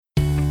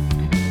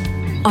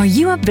Are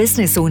you a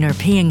business owner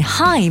paying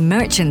high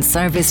merchant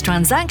service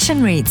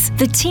transaction rates?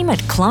 The team at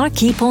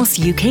Clark Epos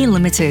UK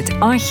Limited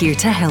are here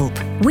to help.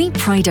 We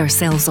pride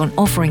ourselves on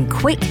offering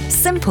quick,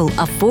 simple,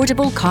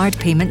 affordable card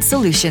payment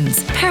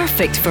solutions,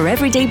 perfect for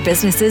everyday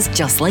businesses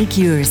just like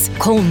yours.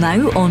 Call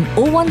now on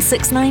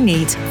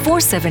 01698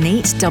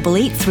 478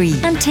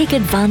 883 and take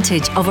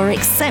advantage of our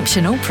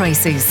exceptional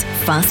prices.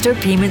 Faster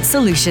payment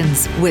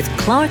solutions with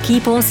Clark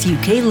Epos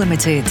UK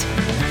Limited.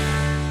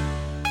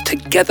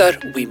 Together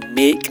we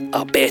make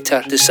a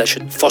better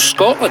decision for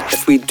Scotland.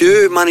 If we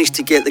do manage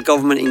to get the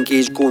government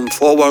engaged going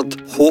forward,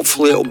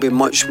 hopefully it'll be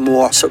much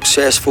more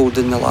successful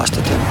than the last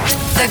attempt.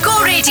 The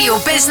Go Radio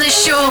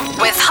Business Show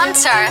with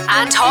Hunter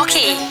and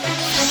Haughey.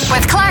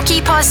 With Clark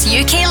Epos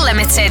UK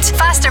Limited.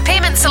 Faster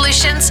payment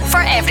solutions for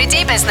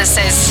everyday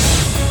businesses.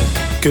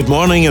 Good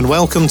morning and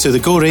welcome to the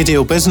Go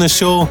Radio Business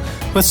Show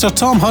with Sir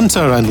Tom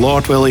Hunter and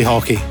Lord Willie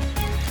Haughey.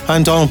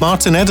 I'm Donald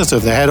Martin, editor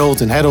of the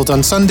Herald and Herald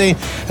on Sunday,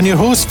 and your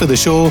host for the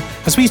show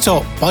as we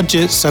talk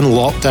budgets and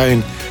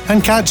lockdown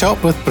and catch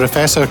up with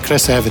Professor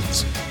Chris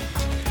Evans.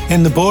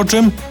 In the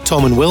boardroom,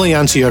 Tom and Willie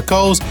answer your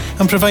calls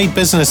and provide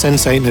business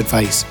insight and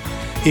advice.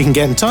 You can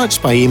get in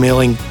touch by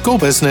emailing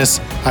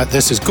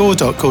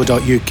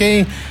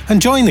gobusiness@thisisgo.co.uk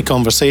and join the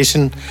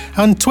conversation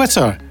on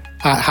Twitter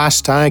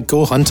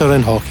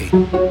 @GoHunterandHaughey.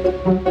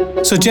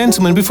 So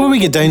gentlemen, before we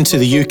get down to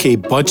the UK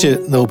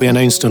budget that will be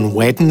announced on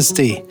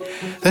Wednesday,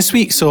 this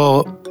week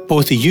saw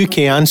both the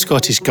UK and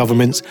Scottish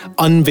governments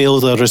unveil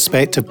their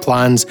respective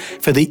plans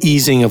for the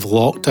easing of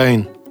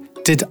lockdown.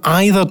 Did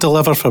either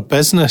deliver for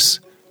business?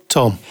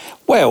 Tom?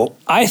 Well,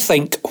 I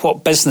think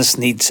what business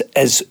needs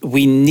is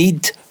we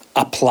need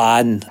a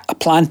plan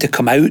to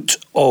come out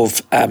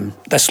of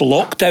this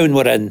lockdown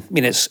we're in. I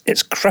mean,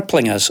 it's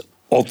crippling us,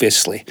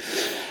 obviously.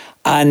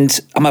 And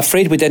I'm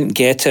afraid we didn't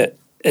get it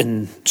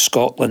in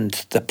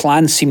Scotland. The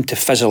plan seemed to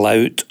fizzle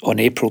out on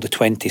April the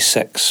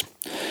 26th.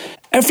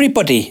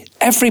 Everybody,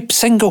 every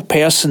single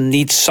person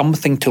needs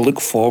something to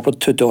look forward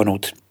to,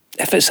 Donald.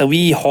 If it's a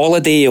wee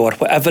holiday or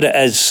whatever it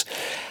is.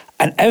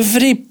 And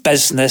every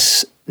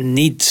business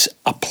needs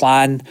a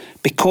plan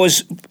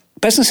because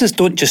businesses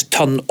don't just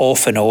turn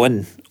off and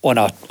on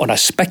a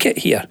spigot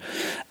here.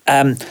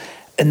 And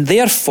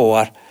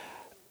therefore,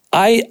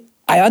 I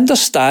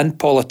understand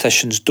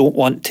politicians don't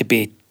want to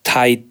be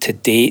tied to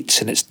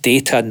dates and it's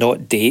data,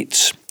 not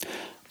dates.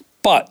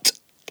 But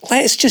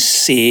let's just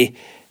say,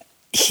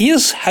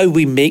 here's how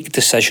we make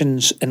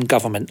decisions in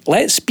government.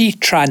 Let's be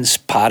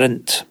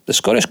transparent. The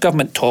Scottish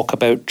Government talk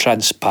about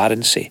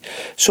transparency.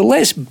 So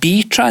let's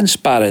be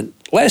transparent.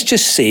 Let's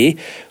just say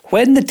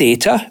when the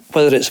data,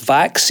 whether it's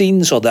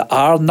vaccines or the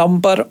R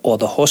number or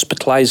the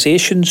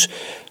hospitalisations,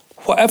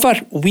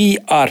 whatever we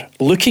are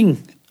looking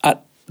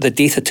at the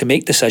data to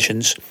make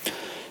decisions,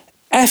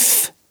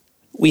 if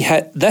we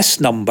hit this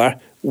number,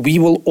 we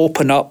will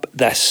open up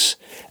this.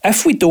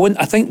 If we don't,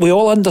 I think we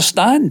all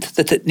understand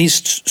that it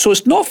needs... So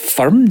it's not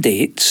firm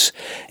dates,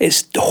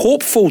 it's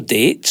hopeful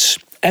dates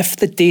if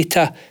the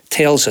data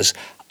tells us.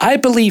 I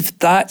believe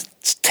that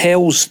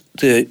tells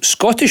the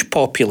Scottish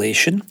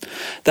population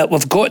that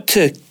we've got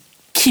to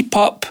keep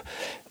up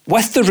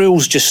with the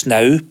rules just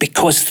now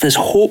because there's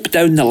hope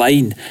down the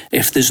line.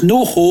 If there's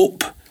no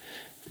hope,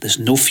 there's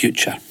no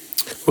future.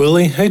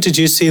 Willie, how did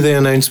you see the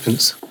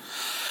announcements?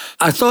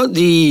 I thought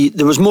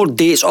there was more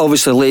dates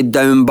obviously laid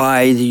down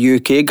by the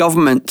UK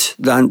government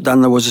than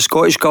there was the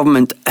Scottish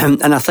government,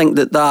 and I think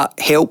that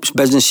helps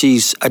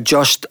businesses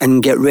adjust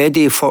and get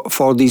ready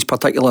for these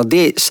particular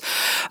dates.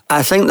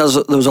 I think there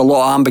was a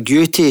lot of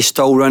ambiguity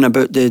still around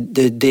about the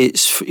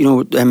dates,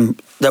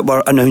 that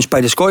were announced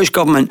by the Scottish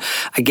Government.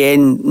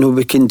 Again,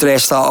 we can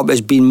dress that up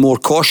as being more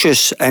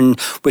cautious, and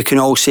we can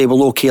all say,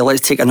 well, okay,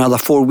 let's take another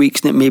 4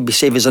 weeks and it maybe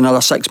save us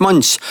another 6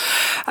 months.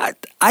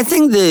 I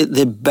think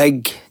the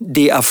big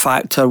data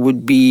factor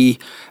would be,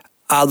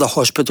 are the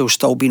hospitals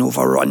still being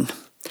overrun?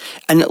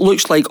 And it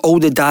looks like all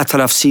the data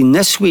I've seen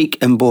this week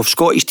in both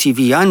Scottish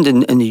TV and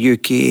in the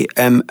UK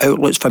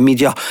outlets for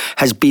media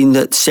has been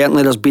that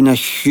certainly there's been a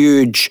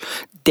huge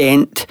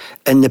dent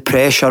in the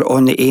pressure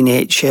on the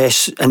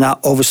NHS, and that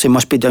obviously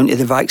must be down to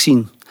the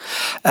vaccine.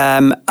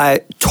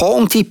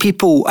 Talking to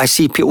people, I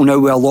see people now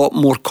with a lot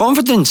more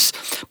confidence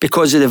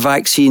because of the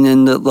vaccine,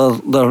 and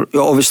they're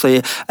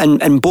obviously,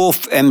 and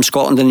both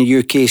Scotland and the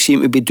UK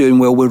seem to be doing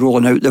well with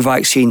rolling out the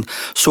vaccine.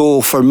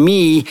 So for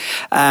me,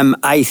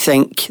 I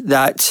think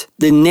that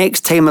the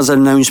next time there's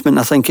an announcement,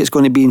 I think it's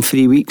going to be in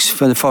 3 weeks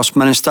for the First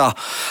Minister.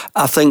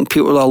 I think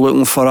people are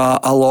looking for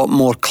a lot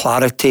more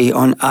clarity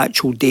on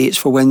actual dates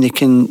for when they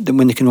can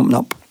open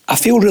up. I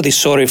feel really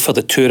sorry for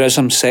the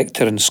tourism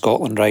sector in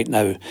Scotland right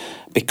now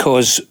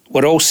because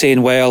we're all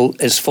saying, well,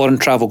 is foreign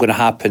travel going to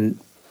happen?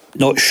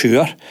 Not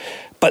sure.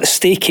 But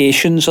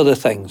staycations are the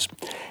things.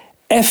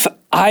 If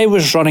I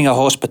was running a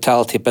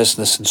hospitality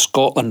business in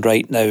Scotland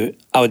right now,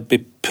 I would be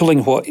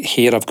pulling what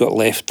hair I've got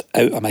left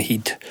out of my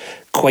head,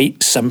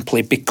 quite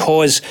simply,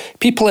 because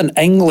people in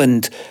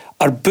England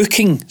are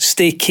booking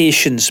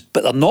staycations,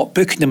 but they're not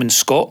booking them in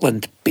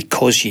Scotland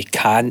because you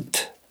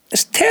can't.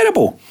 It's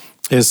terrible.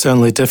 It's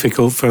certainly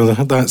difficult for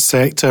that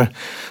sector.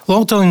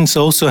 Lockdowns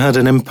also had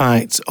an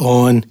impact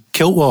on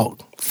Kilt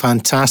Walk.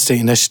 Fantastic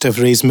initiative,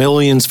 raised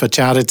millions for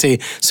charity,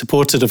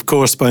 supported of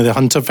course by the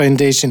Hunter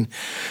Foundation.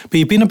 But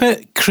you've been a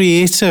bit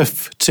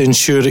creative to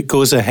ensure it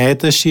goes ahead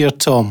this year,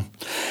 Tom.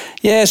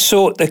 Yeah,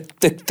 so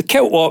the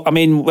Kilt Walk, I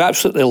mean, we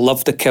absolutely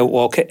love the Kilt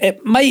Walk.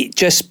 It might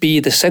just be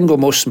the single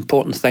most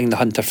important thing the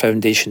Hunter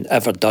Foundation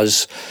ever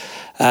does.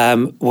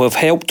 We've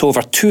helped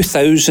over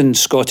 2,000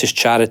 Scottish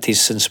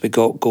charities since we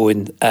got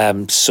going,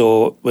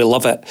 so we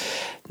love it.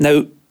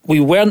 Now,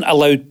 we weren't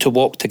allowed to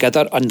walk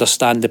together,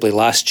 understandably,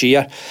 last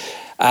year.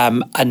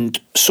 And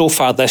so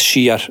far this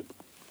year,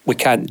 we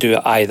can't do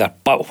it either.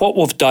 But what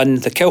we've done,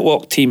 the Kilt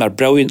Walk team are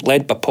brilliant,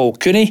 led by Paul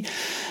Cooney.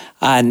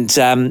 And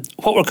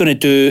what we're going to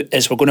do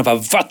is we're going to have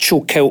a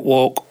virtual Kilt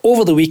Walk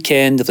over the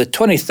weekend of the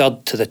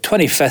 23rd to the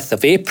 25th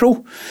of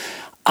April.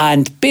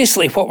 And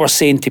basically what we're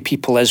saying to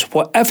people is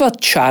whatever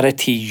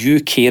charity you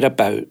care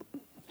about,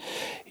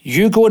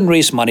 you go and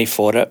raise money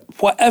for it,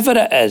 whatever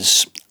it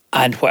is.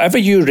 And whatever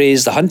you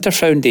raise, the Hunter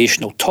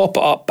Foundation will top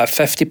it up by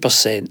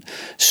 50%.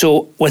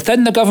 So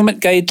within the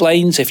government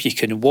guidelines, if you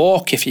can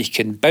walk, if you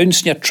can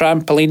bounce on your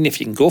trampoline,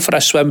 if you can go for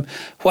a swim,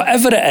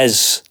 whatever it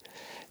is,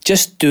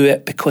 just do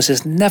it, because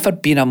there's never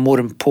been a more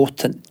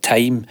important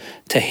time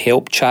to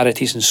help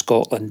charities in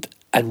Scotland.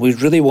 And we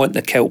really want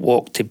the Kilt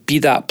Walk to be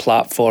that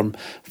platform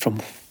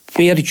from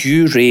where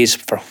you raise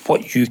for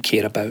what you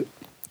care about.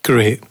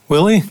 Great.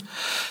 Willie?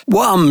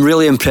 What I'm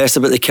really impressed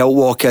about the Kilt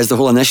Walk is the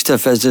whole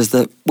initiative is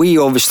that we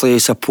obviously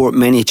support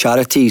many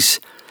charities,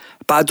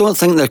 but I don't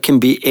think there can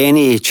be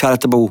any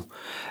charitable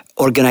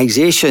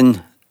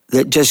organisation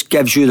that just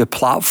gives you the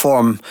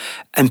platform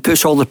and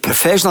puts all the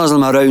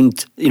professionalism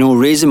around,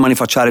 raising money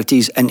for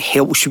charities and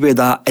helps you with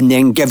that and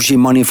then gives you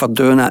money for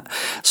doing it.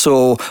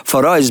 So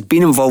for us,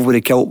 being involved with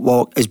the Kilt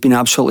Walk has been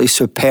absolutely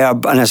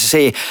superb. And as I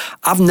say,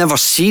 I've never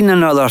seen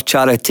another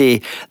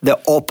charity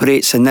that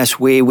operates in this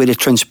way with the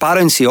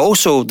transparency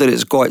also that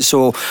it's got.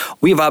 So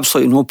we have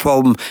absolutely no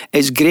problem.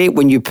 It's great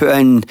when you put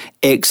in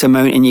X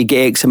amount and you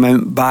get X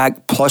amount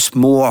back plus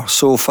more.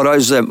 So for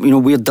us,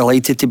 we're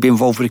delighted to be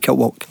involved with the Kilt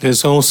Walk.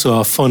 It's also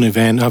a fun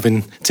event,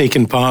 having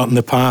taken part in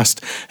the past.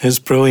 It's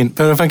brilliant.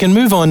 But if I can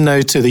move on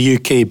now to the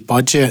UK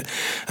budget,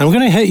 and I'm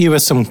going to hit you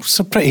with some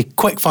pretty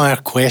quick fire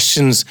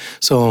questions.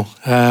 So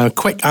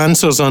quick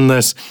answers on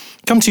this.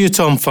 Come to you,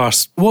 Tom,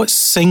 first. What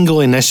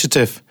single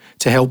initiative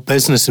to help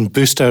business and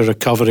boost our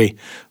recovery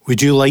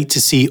would you like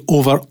to see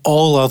over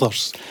all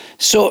others?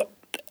 So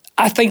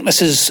I think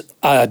this is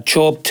a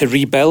job to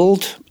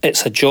rebuild.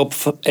 It's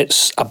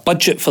a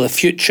budget for the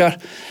future,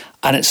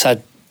 and it's a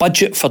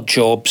budget for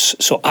jobs.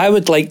 So I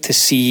would like to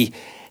see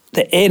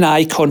the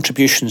NI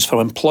contributions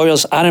for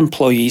employers and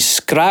employees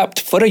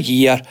scrapped for a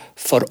year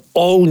for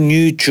all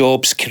new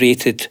jobs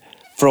created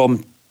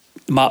from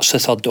March the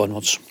 3rd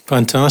onwards.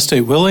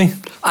 Fantastic. Willie?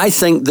 I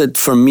think that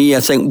for me,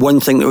 one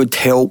thing that would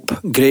help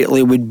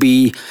greatly would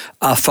be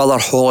a further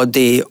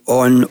holiday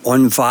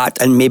on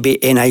VAT and maybe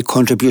NI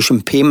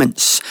contribution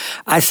payments.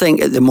 I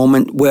think at the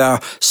moment where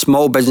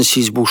small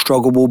businesses will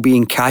struggle will be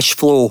in cash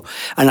flow,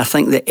 and I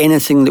think that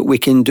anything that we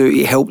can do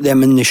to help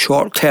them in the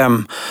short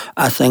term,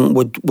 I think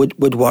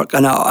would work.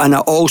 And I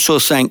also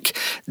think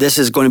this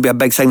is going to be a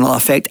big thing that will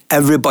affect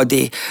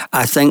everybody.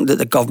 I think that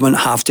the government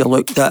have to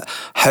look at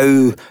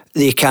how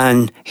they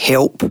can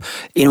help,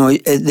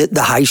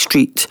 the high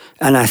street.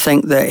 And I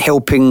think that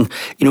helping,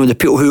 the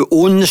people who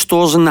own the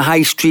stores in the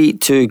high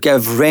street to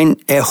give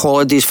rent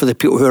holidays for the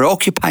people who are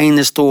occupying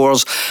the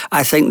stores,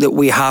 I think that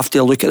we have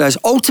to look at this.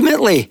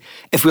 Ultimately,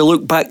 if we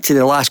look back to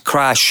the last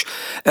crash,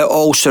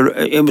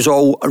 it was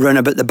all around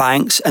about the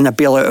banks and the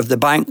bailout of the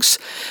banks.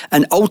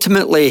 And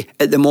ultimately,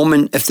 at the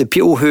moment, if the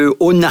people who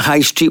own the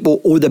high street will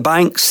owe the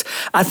banks,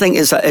 I think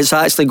it's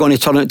actually going to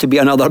turn out to be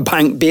another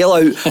bank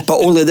bailout. But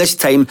only this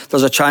time,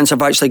 there's a chance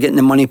of actually getting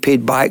the money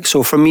paid back.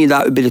 So for me,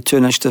 that would be the two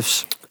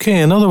initiatives. Okay,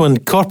 another one,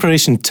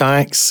 corporation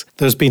tax.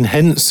 There's been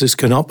hints it's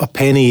gone up a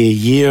penny a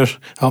year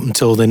up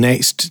until the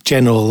next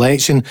general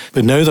election,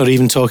 but now they're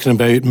even talking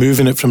about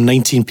moving it from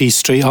 19p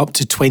straight up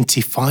to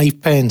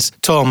 25 pence.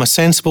 Tom, a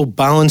sensible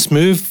balanced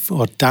move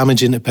or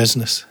damaging to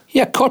business?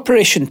 Yeah,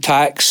 corporation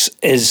tax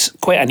is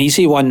quite an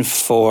easy one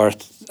for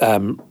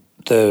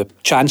the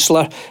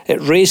Chancellor.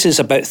 It raises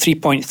about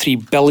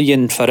 3.3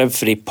 billion for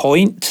every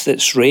point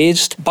that's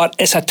raised, but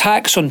it's a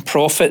tax on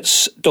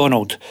profits,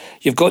 Donald.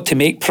 You've got to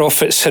make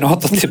profits in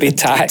order to be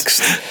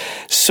taxed.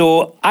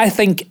 So I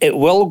think it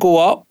will go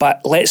up,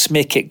 but let's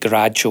make it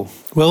gradual.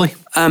 Willie?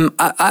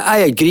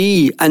 I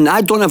agree, and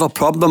I don't have a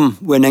problem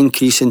with an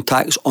increase in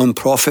tax on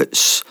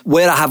profits.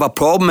 Where I have a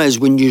problem is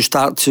when you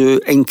start to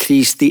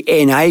increase the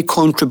NI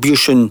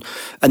contribution,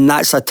 and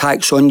that's a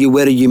tax on you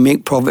whether you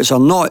make profits or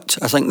not.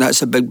 I think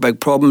that's a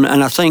big problem,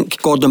 and I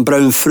think Gordon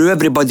Brown threw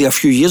everybody a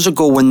few years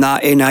ago when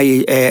that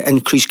NI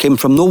increase came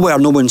from nowhere.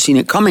 No one seen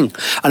it coming,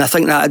 and I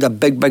think that had a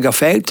big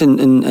effect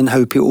in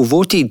how people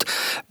voted.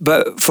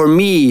 But for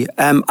me,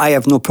 I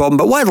have no problem.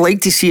 But what I'd like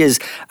to see is,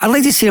 I'd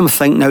like to see him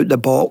thinking out the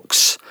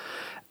box.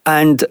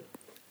 And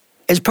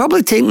it's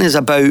probably taken us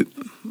about,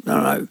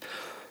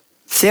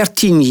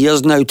 13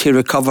 years now to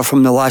recover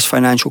from the last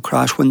financial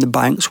crash when the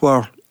banks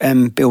were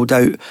bailed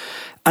out.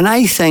 And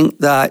I think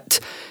that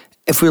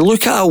if we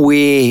look at a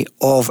way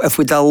of, if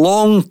we did a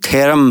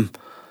long-term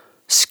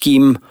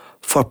scheme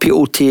for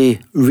people to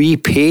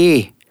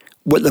repay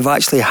what they've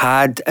actually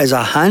had as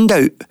a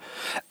handout,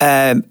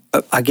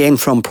 again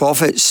from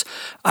profits,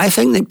 I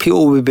think that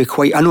people would be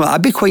quite,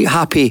 I'd be quite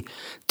happy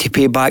to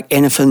pay back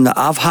anything that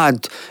I've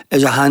had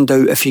as a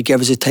handout if you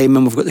give us the time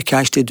and we've got the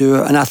cash to do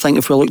it. And I think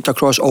if we looked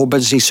across all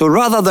businesses, so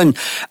rather than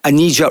a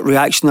knee-jerk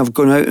reaction of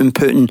going out and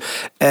putting,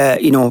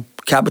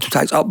 capital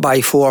tax up by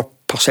 4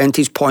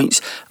 percentage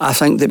points, I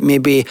think that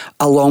maybe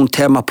a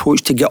long-term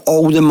approach to get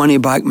all the money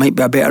back might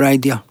be a better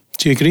idea.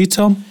 Do you agree,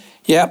 Tom?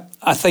 Yeah,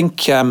 I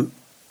think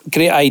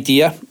great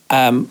idea.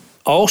 I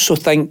also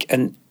think,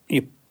 and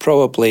you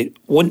probably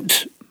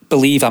won't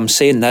believe I'm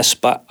saying this,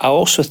 but I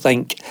also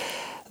think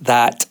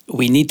that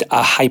we need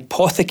a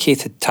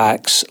hypothecated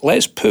tax.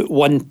 Let's put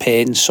 1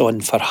 pence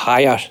on for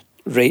higher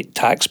rate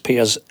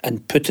taxpayers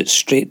and put it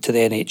straight to the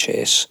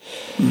NHS.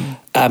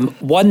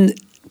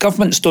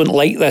 Governments don't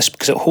like this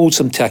because it holds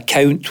them to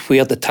account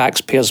where the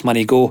taxpayers'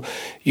 money go.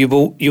 You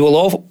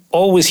will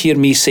always hear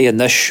me say in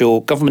this show,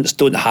 governments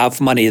don't have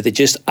money, they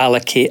just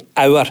allocate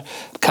our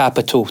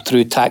capital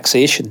through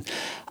taxation.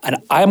 And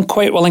I am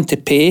quite willing to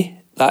pay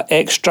that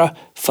extra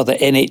for the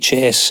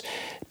NHS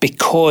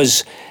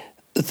because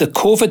the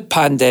COVID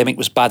pandemic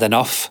was bad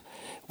enough.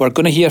 We're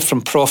going to hear from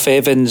Prof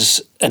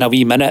Evans in a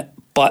wee minute,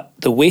 but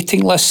the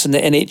waiting lists in the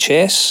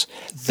NHS,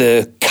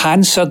 the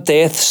cancer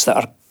deaths that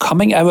are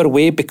coming our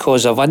way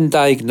because of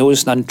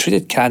undiagnosed and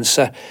untreated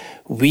cancer,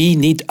 we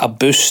need a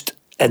boost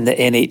in the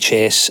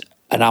NHS,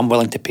 and I'm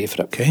willing to pay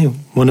for it. Okay,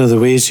 one of the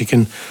ways you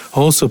can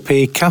also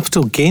pay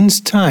capital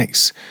gains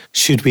tax.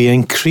 Should we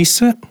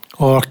increase it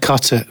or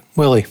cut it?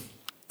 Willie?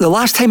 The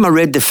last time I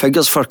read the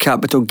figures for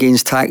capital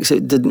gains tax,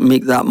 it didn't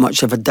make that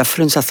much of a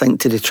difference, I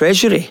think, to the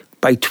Treasury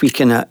by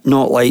tweaking it,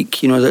 not like,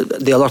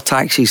 the other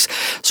taxes.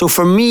 So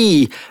for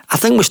me, I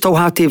think we still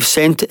have to have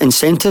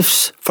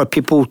incentives for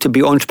people to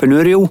be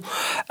entrepreneurial.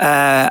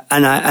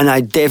 And I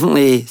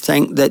definitely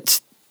think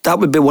that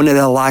would be one of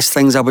the last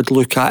things I would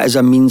look at as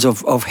a means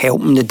of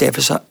helping the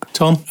deficit.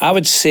 Tom? I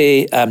would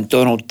say,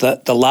 Donald,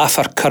 that the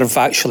Laffer curve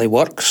actually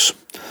works.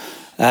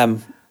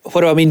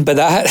 What do I mean by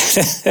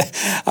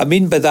that? I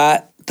mean by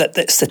that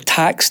it's the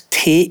tax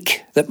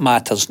take that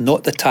matters,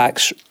 not the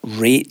tax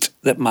rate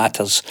that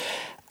matters.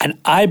 And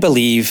I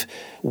believe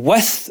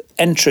with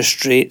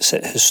interest rates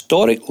at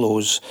historic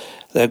lows,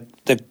 the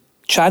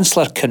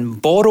Chancellor can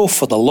borrow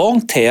for the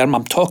long term.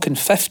 I'm talking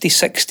 50,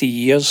 60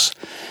 years.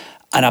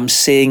 And I'm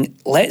saying,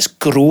 let's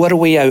grow our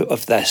way out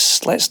of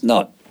this. Let's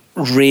not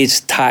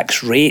raise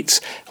tax rates.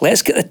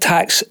 Let's get the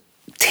tax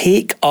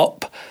take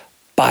up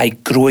by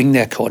growing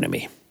the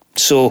economy.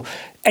 So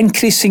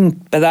increasing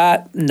by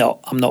that, no,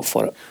 I'm not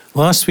for it.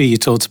 Last week you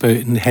talked about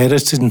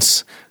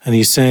inheritance and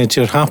you said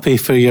you're happy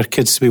for your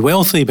kids to be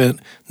wealthy but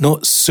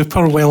not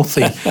super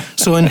wealthy.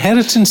 So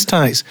inheritance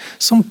tax,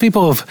 some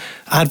people have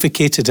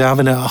advocated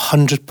having it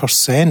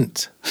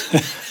 100%.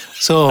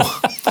 So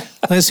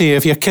let's see,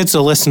 if your kids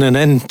are listening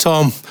in,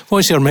 Tom,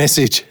 what's your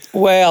message?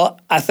 Well,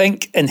 I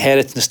think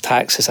inheritance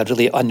tax is a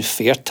really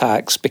unfair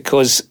tax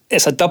because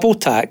it's a double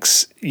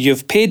tax.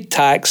 You've paid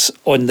tax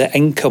on the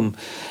income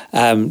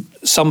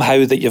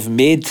somehow that you've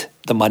made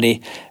the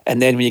money,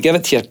 and then when you give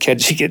it to your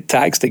kids, you get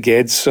taxed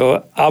again.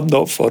 So I'm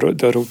not for it,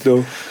 Donald,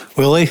 no.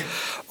 Willie?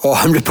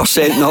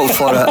 100% not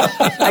for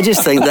it. I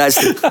just think that's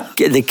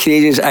the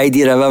craziest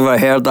idea I've ever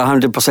heard,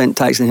 100%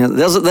 tax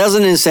inheritance. There's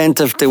an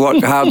incentive to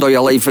work hard all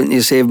your life and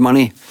to save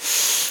money.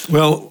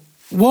 Well,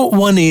 what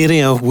one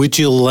area would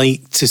you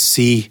like to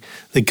see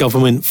the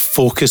government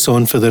focus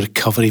on for the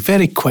recovery?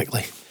 Very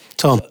quickly.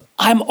 Tom?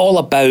 I'm all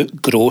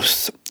about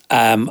growth.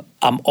 I'm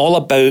all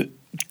about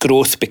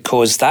growth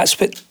because that's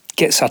what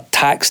gets our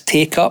tax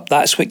take up,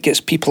 that's what gets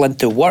people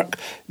into work,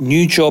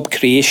 new job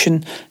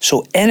creation.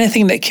 So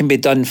anything that can be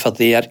done for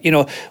there,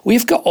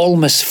 we've got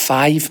almost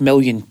 5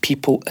 million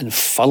people in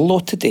furlough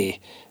today.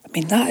 I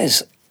mean, that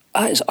is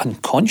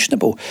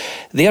unconscionable.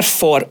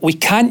 Therefore, we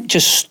can't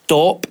just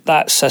stop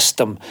that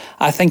system.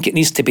 I think it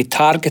needs to be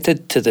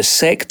targeted to the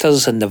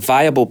sectors and the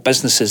viable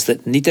businesses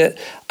that need it,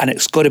 and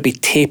it's got to be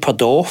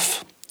tapered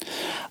off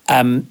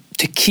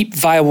to keep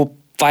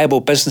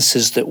viable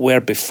businesses that were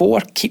before,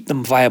 keep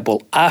them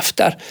viable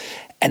after,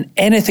 and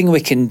anything we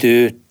can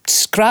do,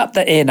 scrap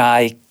the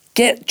NI,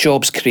 get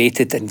jobs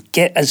created and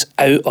get us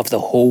out of the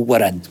hole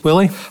we're in.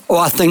 Willie? Well,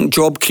 I think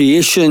job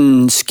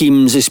creation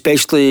schemes,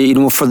 especially,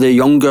 for the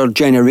younger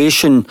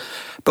generation.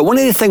 But one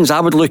of the things I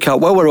would look at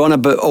while we're on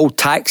about all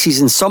taxes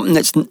and something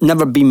that's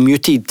never been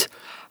muted,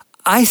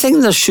 I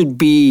think there should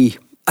be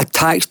a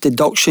tax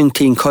deduction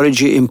to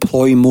encourage you to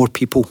employ more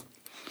people.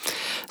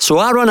 So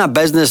I run a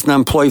business and I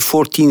employ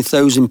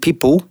 14,000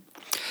 people,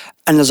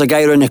 and there's a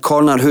guy around the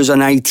corner who's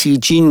an IT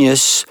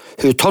genius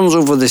who turns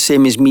over the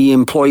same as me,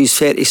 employs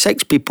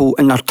 36 people,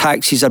 and their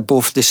taxes are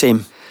both the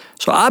same.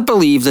 So I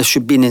believe there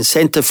should be an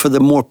incentive for the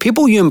more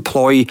people you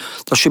employ,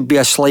 there should be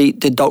a slight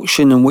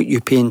deduction in what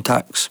you pay in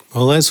tax.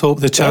 Well, let's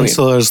hope the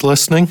Chancellor is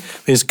listening.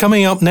 Because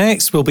coming up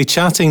next, we'll be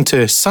chatting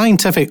to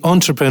scientific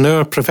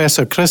entrepreneur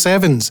Professor Chris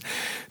Evans.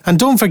 And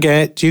don't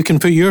forget, you can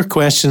put your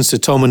questions to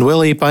Tom and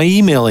Willie by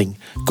emailing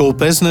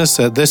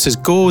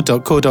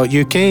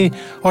gobusiness@thisisgo.co.uk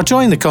or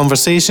join the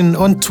conversation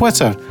on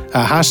Twitter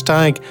at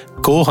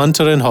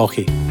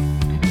 #GoHunterandHaughey.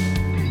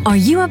 Are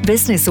you a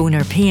business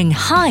owner paying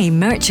high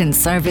merchant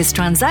service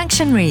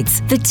transaction rates?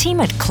 The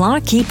team at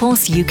Clark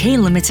EPOS UK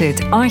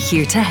Limited are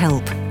here to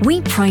help.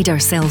 We pride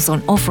ourselves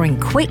on offering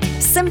quick,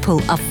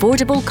 simple,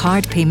 affordable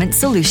card payment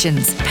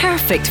solutions,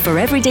 perfect for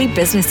everyday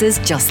businesses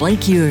just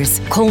like yours.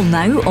 Call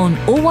now on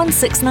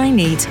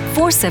 01698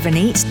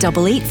 478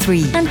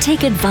 883 and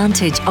take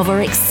advantage of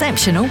our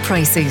exceptional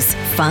prices.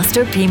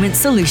 Faster payment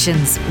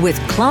solutions with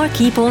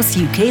Clark EPOS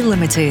UK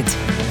Limited.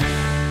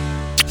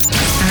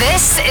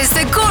 This is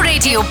the Go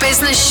Radio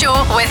Business Show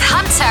with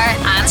Hunter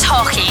and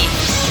Haughey.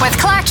 With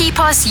Clark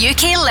EPOS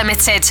UK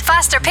Limited.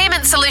 Faster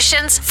payment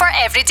solutions for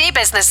everyday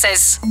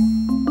businesses.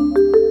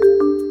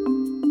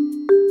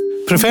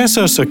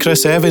 Professor Sir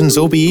Chris Evans,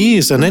 OBE,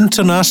 is an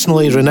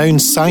internationally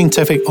renowned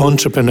scientific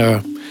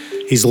entrepreneur.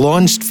 He's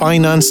launched,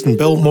 financed and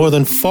built more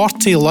than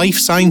 40 life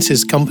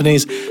sciences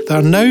companies that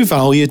are now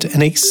valued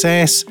in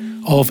excess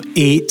of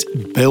 $8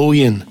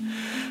 billion.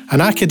 An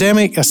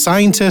academic, a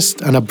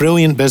scientist and a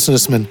brilliant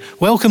businessman.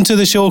 Welcome to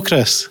the show,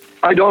 Chris.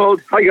 Hi,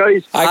 Donald. Hi,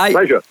 guys. Hi.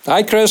 Pleasure.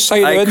 Hi, Chris. How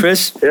you doing? Hi,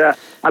 Chris. Yeah,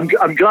 I'm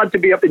glad to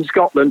be up in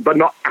Scotland, but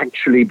not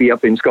actually be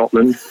up in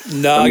Scotland.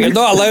 No, you're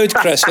not allowed,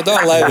 Chris. You're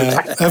not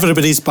allowed.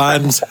 Everybody's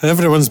banned.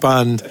 Everyone's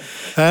banned.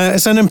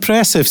 It's an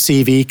impressive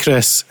CV,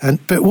 Chris.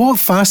 But what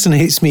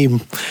fascinates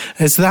me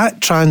is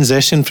that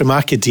transition from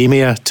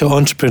academia to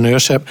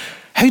entrepreneurship.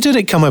 How did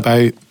it come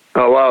about?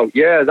 Oh, wow.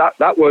 Yeah,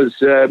 that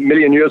was a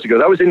million years ago.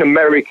 That was in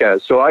America.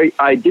 So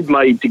I did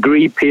my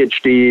degree,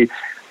 PhD,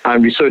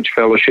 and research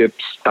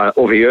fellowships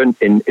over here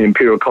in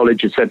Imperial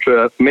College,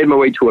 etc. Made my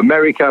way to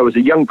America. I was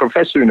a young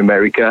professor in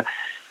America.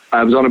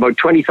 I was on about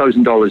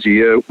 $20,000 a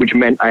year, which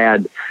meant I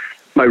had...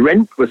 My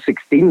rent was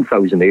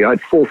 $16,000 a year. I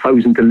had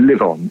 $4,000 to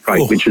live on,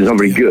 right, which is not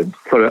very good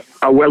for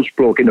a Welsh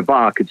bloke in a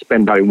bar could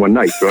spend out in one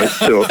night, right?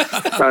 So,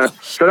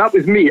 so that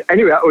was me.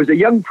 Anyway, I was a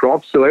young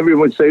prof, so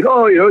everyone said,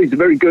 "Oh, he's a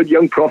very good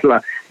young prof."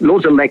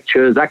 Loads of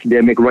lectures,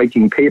 academic,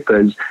 writing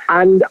papers,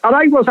 and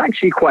I was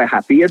actually quite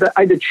happy.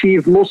 I'd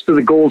achieved most of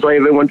the goals I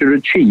ever wanted to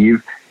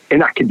achieve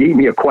in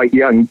academia quite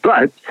young,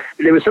 but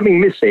there was something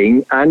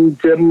missing.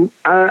 And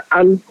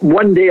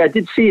one day I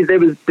did see there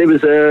was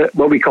a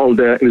what we called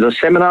it was a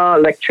seminar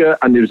lecture,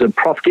 and there was a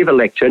prof gave a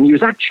lecture, and he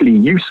was actually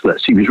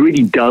useless. He was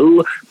really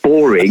dull,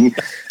 boring.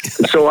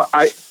 So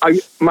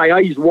my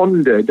eyes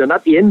wandered, and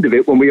at the end of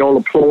it, when we all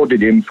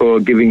applauded him for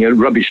giving a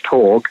rubbish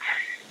talk,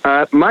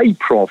 my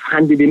prof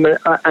handed him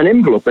an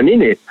envelope, and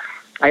in it,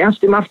 I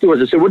asked him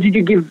afterwards, I said, "What did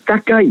you give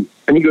that guy?"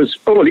 And he goes,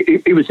 "Oh,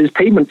 it was his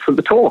payment for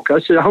the talk." I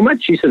said, "How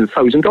much?" He said,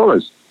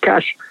 $1,000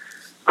 cash.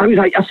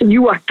 I said,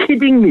 "You are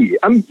kidding me.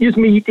 I'm used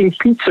to me eating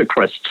pizza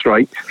crusts,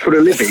 right, for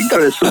a living,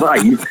 trying to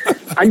survive.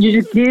 And you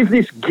just gave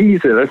this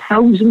geezer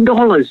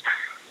 $1,000.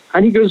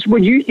 And he goes,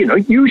 "Well,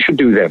 you should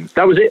do them."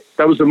 That was it.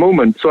 That was the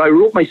moment. So I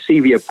wrote my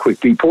CV up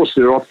quickly,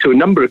 posted it off to a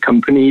number of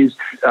companies.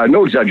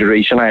 No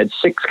exaggeration. I had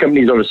 6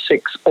 companies out of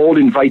 6, all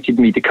invited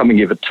me to come and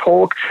give a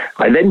talk.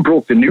 I then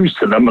broke the news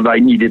to them that I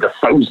needed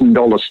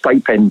 $1,000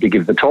 stipend to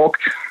give the talk.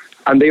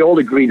 And they all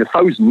agreed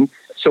 $1,000.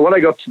 So when I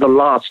got to the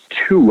last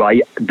 2,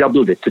 I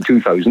doubled it to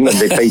 2,000, and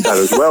they paid that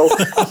as well.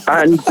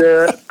 And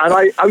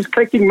I was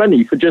collecting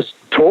money for just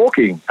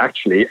talking,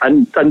 actually,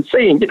 and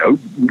saying,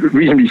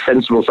 reasonably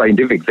sensible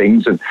scientific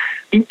things. And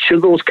each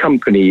of those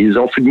companies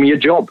offered me a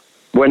job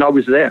when I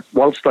was there,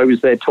 whilst I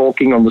was there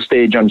talking on the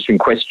stage, answering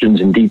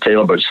questions in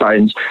detail about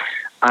science.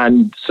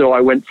 And so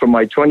I went from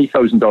my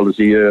 $20,000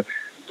 a year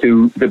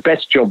to the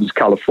best job was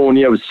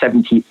California. It was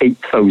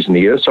 $78,000 a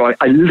year. So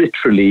I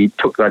literally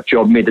took that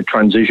job, made a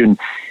transition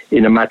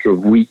in a matter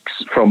of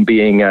weeks from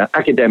being an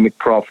academic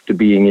prof to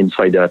being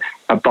inside a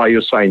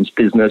bioscience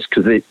business,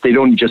 because they'd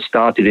only just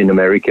started in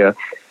America.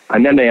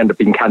 And then they ended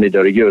up in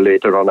Canada a year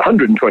later on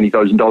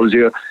 $120,000 a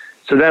year.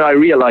 So then I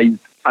realized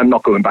I'm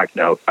not going back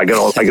now. I got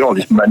all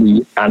this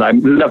money, and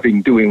I'm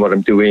loving doing what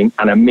I'm doing,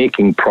 and I'm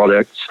making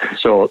products.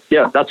 So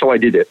yeah, that's how I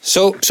did it.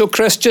 So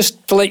Chris,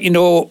 just to let you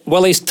know,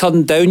 Willie's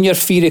turned down your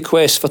fee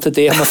request for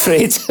today, I'm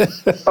afraid.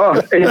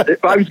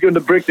 If I was going to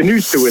break the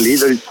news to Willie,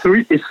 it's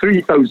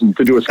 $3,000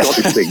 to do a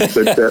Scottish thing.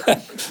 But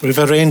we've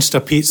arranged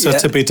a pizza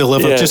to be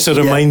delivered just to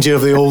remind you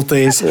of the old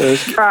days.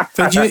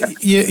 But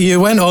you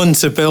went on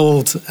to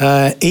build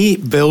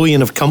 $8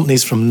 billion of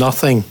companies from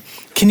nothing.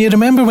 Can you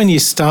remember when you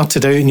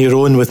started out on your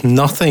own with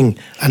nothing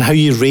and how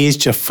you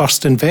raised your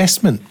first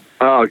investment?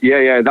 Oh,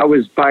 yeah. That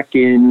was back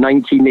in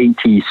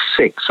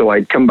 1986. So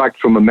I'd come back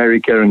from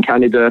America and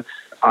Canada.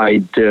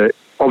 I'd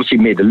obviously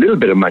made a little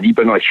bit of money,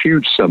 but not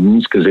huge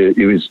sums, because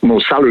it was no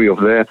salary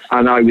over there.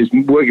 And I was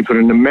working for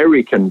an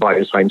American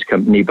bioscience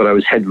company, but I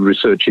was head of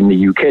research in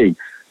the UK.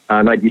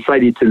 And I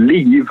decided to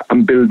leave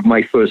and build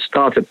my first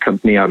startup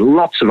company. I had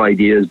lots of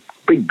ideas,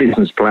 big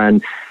business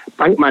plan.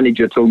 Bank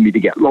manager told me to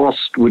get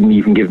lost, wouldn't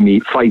even give me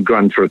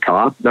 $5,000 for a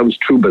car. That was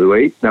true, by the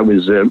way. That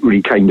was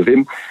really kind of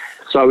him.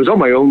 So I was on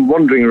my own,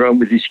 wandering around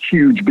with this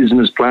huge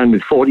business plan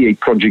with 48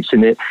 projects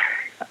in it.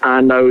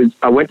 And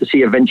I went to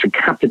see a venture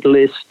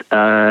capitalist,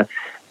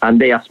 and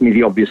they asked me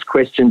the obvious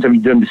questions. Have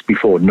you done this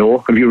before? No.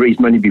 Have you raised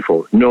money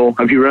before? No.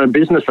 Have you run a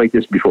business like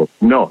this before?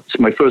 No. It's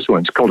my first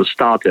one. It's called a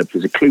startup.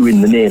 There's a clue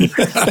in the name.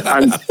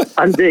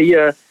 and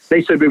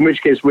they said, in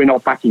which case, we're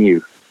not backing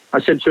you. I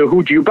said, so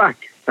who do you back?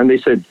 And they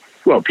said,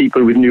 well,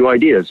 people with new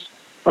ideas.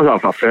 I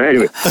thought, oh, fair.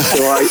 Anyway,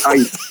 so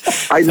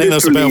I think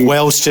there's a bit of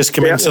Welsh just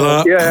come into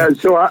that. Yeah,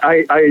 so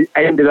I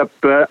ended up,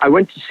 I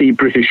went to see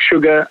British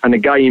Sugar and a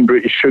guy in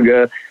British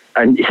Sugar,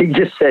 and he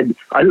just said,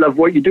 I love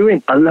what you're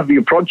doing. I love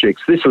your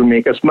projects. This will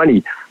make us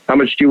money. How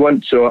much do you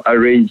want? So I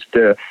raised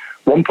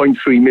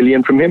 1.3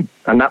 million from him.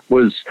 And that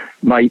was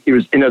it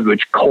was, in other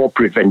words,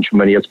 corporate venture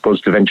money as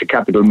opposed to venture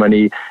capital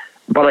money.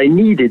 But I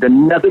needed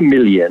another $1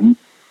 million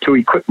to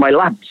equip my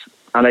labs,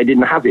 and I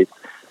didn't have it.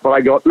 But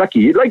I got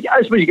lucky. Like,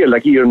 I suppose you get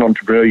lucky. You're an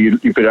entrepreneur.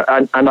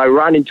 And I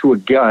ran into a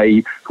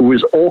guy who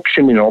was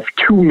auctioning off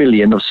 2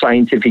 million of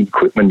scientific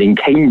equipment in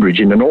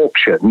Cambridge in an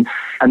auction.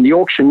 And the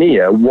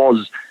auctioneer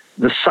was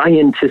the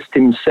scientist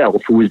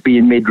himself who was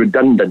being made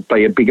redundant by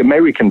a big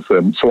American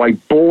firm. So I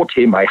bought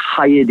him, I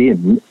hired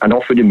him and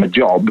offered him a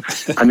job,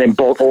 and then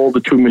bought all the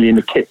 2 million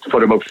of kits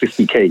for about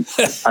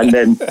 50K. And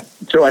then,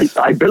 so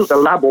I built a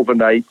lab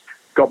overnight,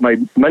 got my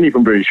money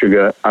from British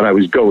Sugar, and I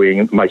was going,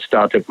 and my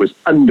startup was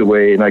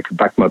underway, and I could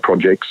back my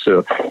projects.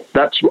 So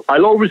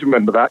I'll always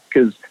remember that,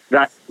 because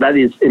that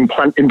is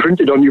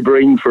imprinted on your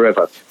brain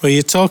forever. Well,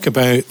 you talk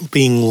about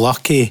being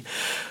lucky.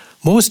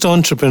 Most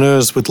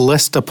entrepreneurs would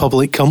list a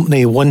public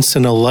company once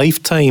in a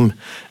lifetime.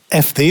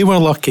 If they were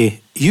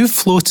lucky, you've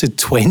floated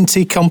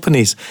 20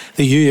 companies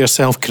that you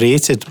yourself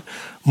created,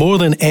 more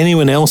than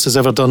anyone else has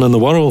ever done in the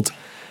world.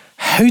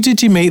 How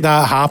did you make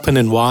that happen,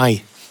 and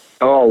why?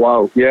 Oh,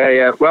 wow.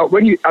 Yeah. Well,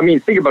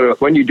 think about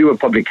it. When you do a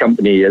public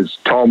company, as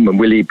Tom and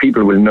Willie,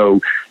 people will know,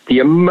 the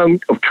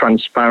amount of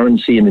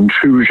transparency and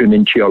intrusion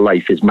into your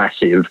life is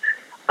massive.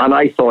 And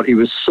I thought it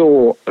was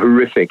so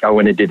horrific. I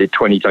went and did it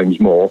 20 times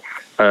more,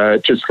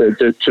 just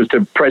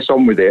to press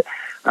on with it.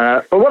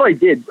 But what I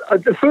did,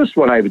 the first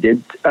one I ever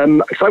did,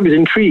 because I was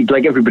intrigued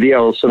like everybody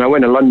else, and I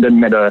went to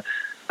London,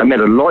 I met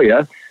a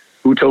lawyer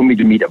who told me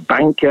to meet a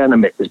banker, and I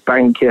met this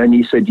banker, and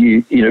he said,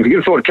 if you're going to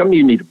afford a company,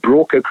 you need a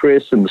broker,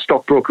 Chris, and the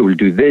stockbroker will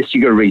do this.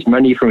 You got to raise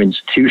money from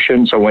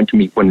institutions. So I went to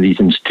meet one of these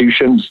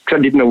institutions. I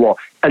didn't know what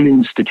an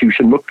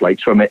institution looked like,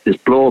 so I met this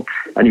bloke,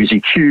 and he was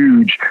a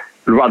huge,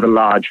 rather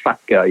large,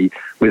 fat guy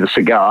with a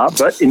cigar,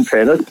 but in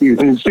fairness, he was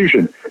an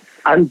institution.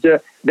 And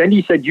then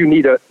he said, you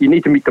need to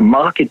meet the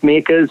market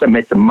makers. I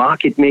met the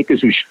market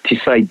makers who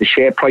decide the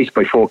share price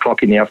by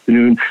 4:00 in the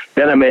afternoon.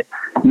 Then I met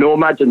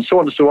nomads and so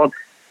on and so on.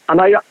 And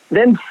I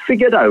then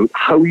figured out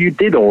how you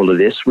did all of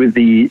this with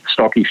the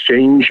stock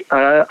exchange.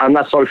 And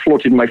that's how I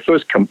floated my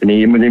first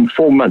company. And within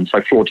 4 months,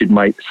 I floated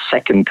my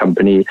second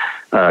company,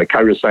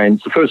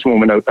 Science. The first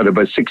one went out at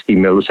about 60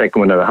 mil. The second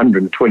one at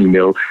 120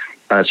 mil.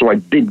 So I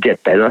did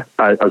get better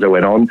as I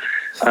went on.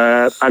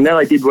 And then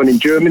I did one in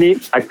Germany.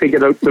 I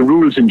figured out the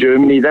rules in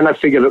Germany. Then I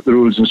figured out the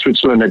rules in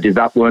Switzerland. I did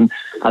that one.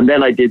 And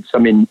then I did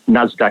some in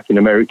NASDAQ in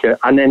America.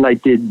 And then I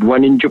did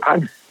one in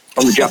Japan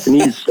on the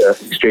Japanese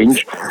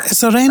exchange. Is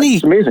there any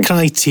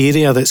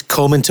criteria that's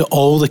common to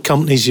all the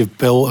companies you've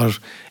built, or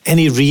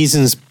any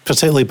reasons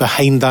particularly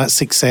behind that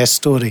success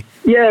story?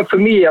 Yeah, for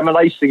me,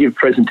 I used to give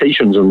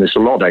presentations on this a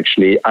lot,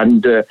 actually.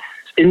 And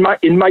in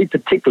my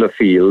particular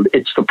field,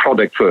 it's the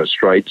product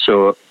first, right?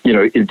 So,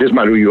 it doesn't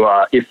matter who you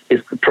are. If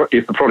the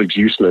product's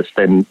useless,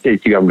 then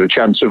you haven't got a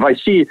chance. So if I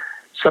see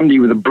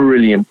somebody with a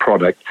brilliant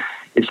product,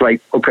 it's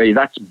like, okay,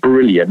 that's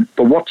brilliant,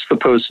 but what's the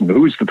person?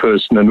 Who's the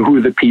person, and who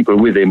are the people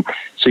with him?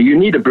 So you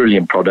need a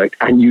brilliant product,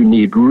 and you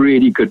need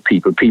really good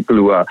people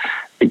who are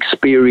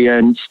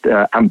experienced,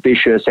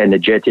 ambitious,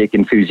 energetic,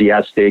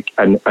 enthusiastic,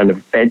 and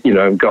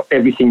got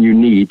everything you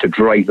need to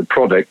drive the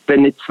product.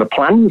 Then it's the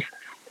plans.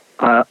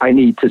 I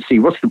need to see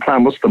what's the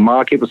plan, what's the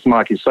market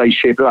size,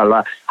 shape,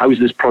 how is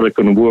this product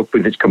going to work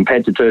with its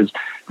competitors?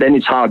 Then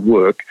it's hard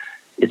work.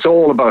 It's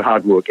all about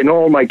hard work. In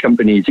all my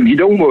companies, if you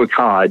don't work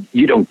hard,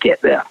 you don't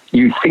get there.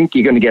 You think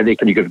you're going to get there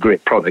because you've got a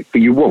great product,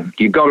 but you won't.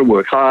 You've got to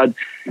work hard.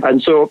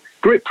 And so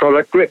great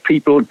product, great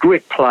people,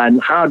 great plan,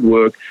 hard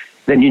work.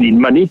 Then you need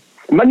money.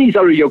 Money's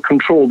out of your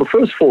control. The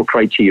first 4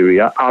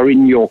 criteria are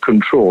in your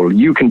control.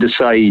 You can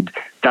decide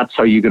that's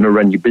how you're going to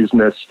run your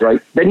business,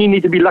 right? Then you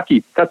need to be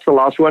lucky. That's the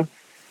last one.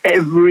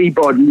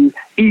 Everybody,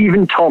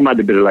 even Tom had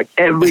a bit of luck.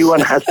 Everyone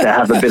has to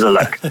have a bit of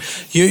luck.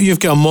 You've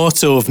got a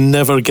motto of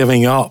never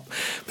giving up.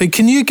 But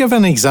can you give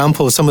an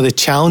example of some of the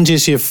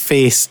challenges you've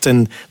faced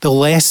and the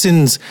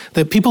lessons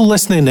that people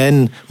listening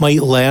in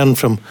might learn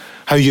from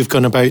how you've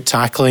gone about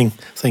tackling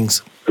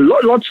things?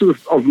 Lots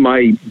of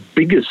my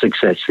biggest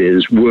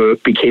successes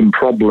became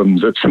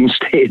problems at some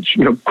stage,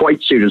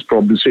 quite serious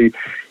problems. So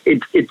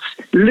it's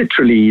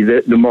literally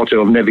the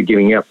motto of never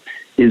giving up.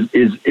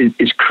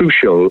 is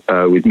crucial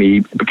with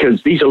me,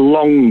 because these are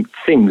long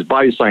things.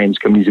 Bioscience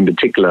companies in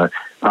particular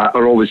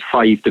are always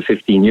 5 to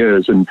 15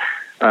 years. And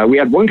we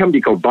had one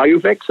company called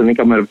Biovex. I think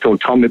I might have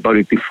told Tom about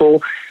it before.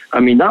 I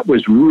mean, that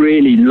was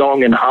really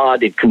long and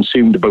hard. It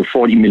consumed about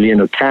 40 million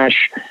of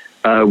cash.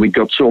 We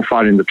got so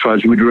far in the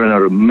trials, we'd run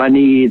out of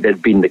money.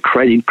 There'd been the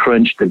credit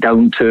crunch, the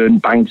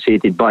downturn. Banks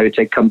hated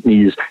biotech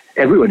companies.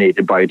 Everyone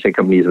hated biotech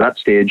companies at that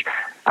stage.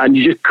 And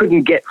you just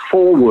couldn't get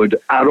forward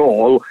at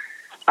all.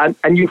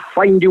 And you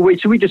find your way.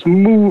 So we just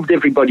moved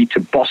everybody to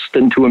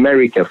Boston, to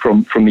America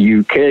from the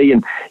UK.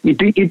 And you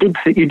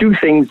do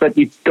things that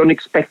you don't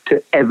expect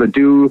to ever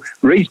do,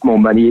 raise more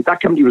money.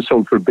 That company was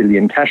sold for $1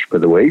 billion cash, by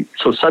the way.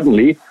 So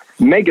suddenly,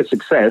 mega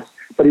success.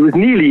 But it was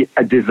nearly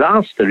a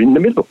disaster in the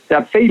middle,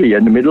 that failure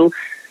in the middle.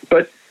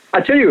 But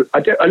I tell you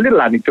a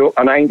little anecdote,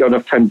 and I ain't got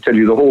enough time to tell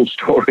you the whole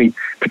story,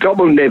 but Tom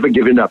will never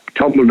give it up.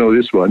 Tom will know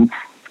this one.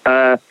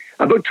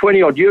 About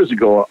 20 odd years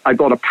ago, I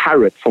got a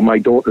parrot for my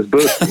daughter's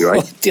birthday,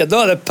 right? You're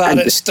not a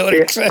parrot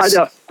story, Chris.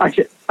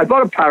 I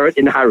bought a parrot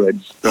in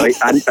Harrods, right?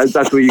 And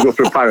that's where you go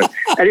for a parrot.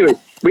 Anyway,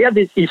 we had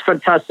he's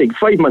fantastic,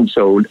 5 months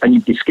old, and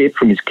he'd escaped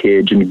from his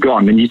cage and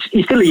gone. And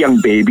he's still a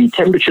young baby,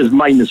 temperature's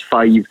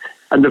 -5,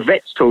 and the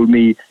vets told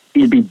me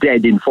he'll be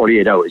dead in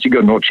 48 hours. You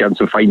got no chance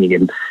of finding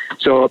him.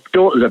 So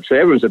daughter's upset,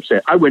 everyone's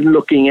upset. I went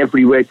looking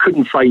everywhere,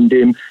 couldn't find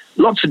him.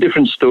 Lots of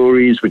different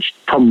stories, which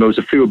Tom knows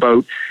a few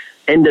about.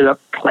 Ended up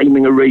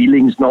climbing a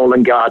railings,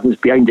 Norland Gardens,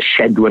 behind the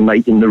shed one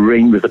night in the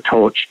rain with a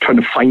torch, trying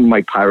to find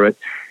my parrot.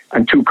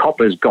 And 2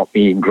 coppers got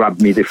me and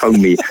grabbed me. They found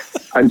me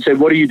and said,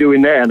 "What are you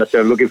doing there?" And I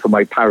said, "I'm looking for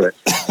my parrot."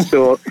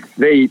 So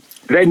they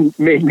then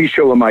made me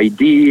show them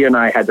ID, and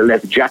I had a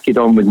leather jacket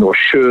on with no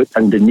shirt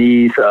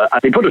underneath.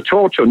 And they put a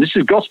torch on. This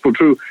is gospel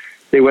true.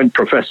 They went,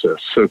 "Professor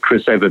Sir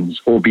Chris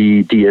Evans,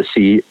 OB,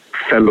 DSC,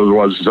 fellow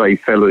Royal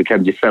fellow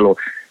Academy fellow."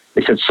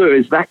 They said, "Sir,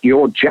 is that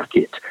your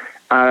jacket?"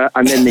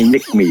 And then they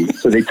nicked me.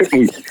 So they took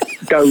me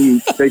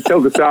down. They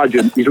told the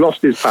sergeant he's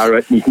lost his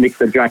parrot and he's nicked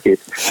the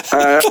jacket.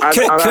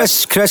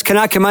 Chris, can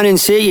I come in and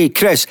say to you,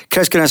 Chris,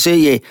 can I say to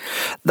you,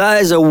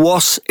 that is the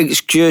worst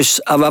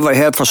excuse I've ever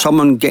heard for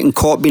someone getting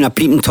caught being a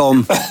peeping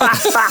Tom.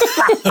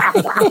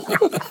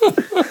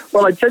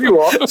 Well, I tell you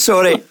what.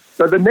 Sorry.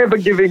 So the never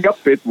giving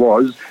up bit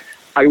was,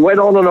 I went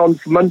on and on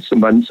for months and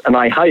months, and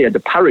I hired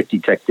a parrot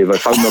detective I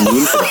found on the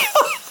internet.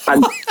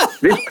 And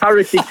this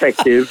parrot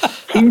detective,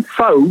 he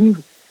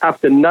found,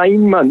 after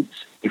 9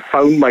 months, he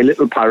found my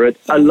little parrot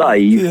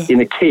alive in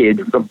a cage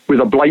with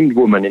a blind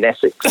woman in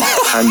Essex.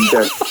 And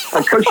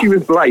because she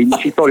was blind,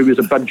 she thought it was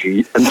a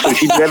budgie. And so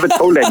she never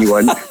told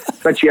anyone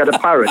that she had a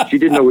parrot. She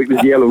didn't know it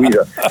was yellow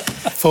either.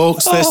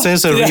 Folks, this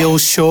is a real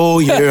show.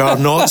 You are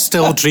not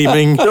still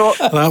dreaming. No.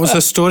 That was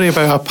a story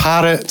about a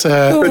parrot.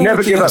 So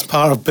never give up. That's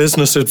part of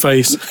business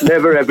advice.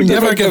 Never ever give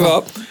up. Never give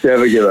up.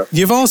 Never give up.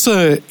 You've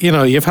also,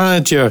 you've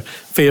had your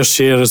fair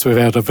share, as we've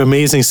heard, of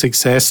amazing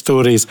success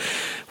stories.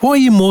 What are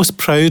you most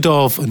proud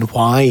of and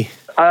why?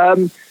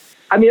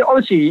 I mean,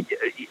 obviously,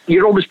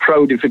 you're always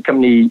proud if a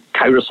company,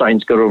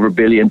 Chiroscience, got over $1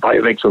 billion,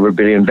 Biovex over $1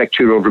 billion,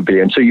 Vectura over $1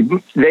 billion. So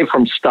they're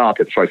from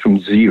startups, right, from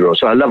zero.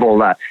 So I love all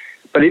that.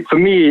 But for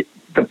me,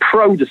 the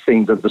proudest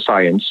things are the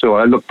science. So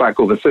I look back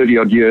over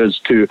 30-odd years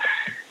to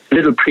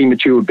little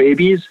premature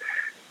babies,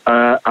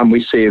 and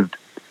we saved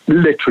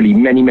literally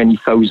many, many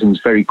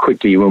thousands very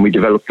quickly when we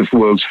developed the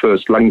world's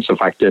first lung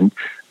surfactant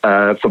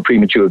for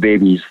premature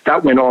babies.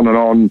 That went on and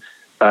on.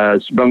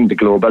 Around the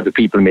globe, other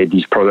people made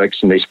these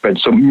products, and they spent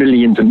some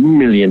millions and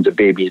millions of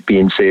babies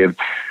being saved.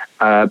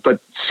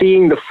 But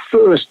seeing the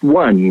first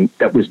one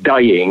that was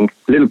dying,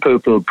 little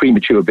purple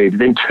premature baby,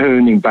 then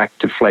turning back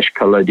to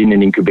flesh-coloured in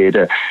an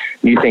incubator,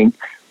 you think,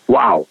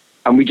 wow.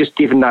 And we just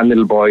given that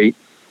little boy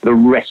the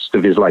rest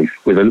of his life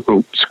with a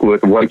little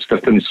squirt of white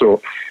stuff in his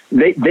throat.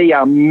 They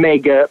are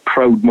mega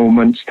proud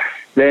moments.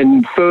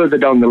 Then further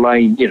down the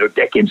line,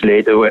 decades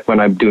later,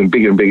 when I'm doing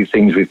bigger and bigger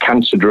things with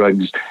cancer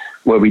drugs,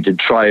 where we did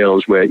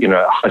trials where,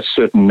 a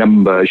certain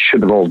number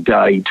should have all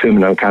died,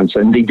 terminal cancer,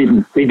 and they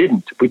didn't.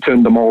 We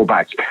turned them all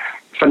back.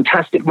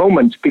 Fantastic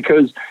moments,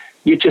 because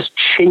you're just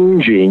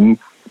changing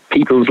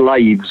people's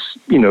lives,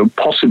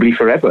 possibly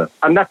forever.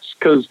 And that's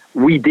because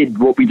we did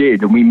what we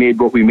did, and we made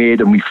what we made,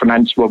 and we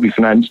financed what we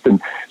financed.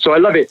 And so I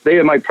love it. They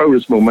are my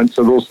proudest moments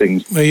of those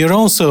things. Well, you're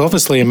also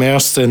obviously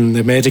immersed in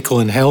the medical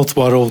and health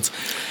world.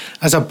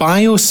 As a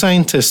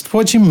bioscientist,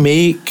 what do you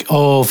make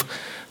of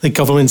the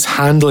government's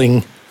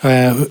handling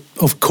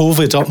of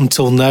COVID up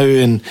until now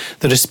and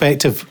the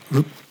respective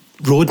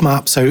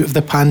roadmaps out of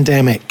the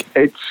pandemic?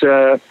 It's,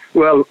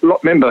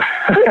 remember,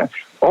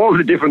 all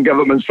the different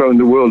governments around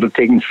the world have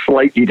taken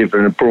slightly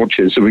different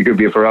approaches, so we could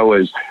be here for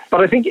hours. But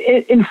I think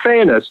in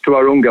fairness to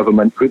our own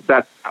government,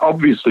 that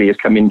obviously has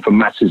come in for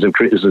masses of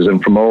criticism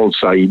from all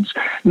sides.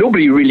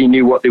 Nobody really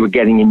knew what they were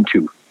getting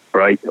into,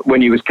 right,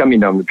 when he was coming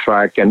down the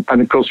track. And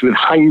of course, with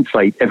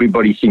hindsight,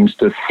 everybody seems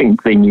to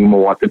think they knew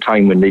more at the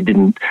time when they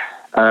didn't.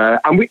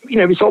 And we,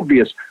 it's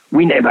obvious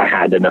we never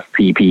had enough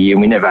PPE, and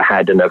we never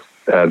had enough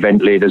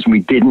ventilators, and we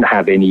didn't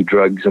have any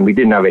drugs, and we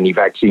didn't have any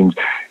vaccines,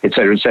 et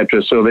cetera, et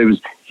cetera. So there was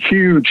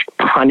huge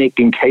panic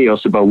and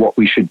chaos about what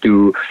we should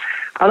do.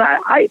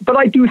 But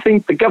I do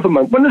think the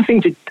government, one of the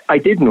things that I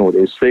did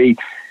notice, they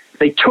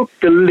took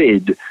the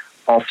lid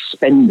off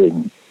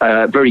spending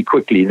very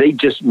quickly. They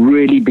just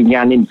really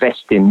began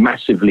investing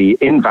massively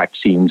in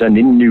vaccines and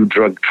in new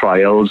drug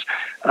trials,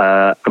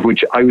 of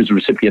which I was a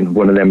recipient of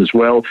one of them as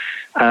well.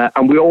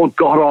 And we all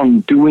got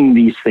on doing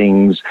these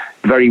things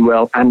very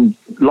well, and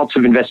lots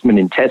of investment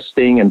in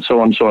testing and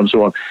so on, so on,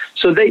 so on.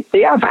 So they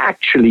have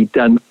actually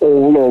done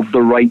all of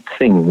the right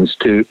things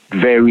to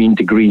varying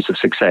degrees of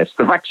success.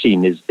 The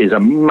vaccine is a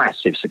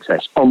massive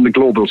success on the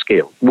global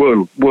scale,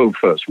 world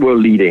first,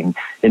 world leading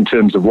in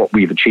terms of what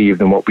we've achieved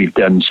and what we've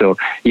done. So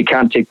you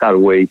can't take that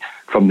away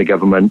from the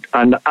government.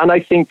 And I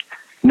think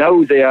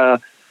now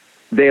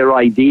their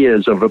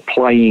ideas of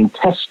applying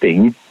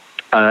testing,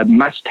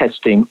 mass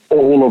testing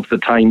all of the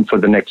time for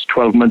the next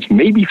 12 months,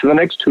 maybe for the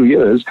next 2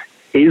 years,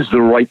 is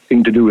the right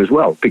thing to do as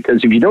well.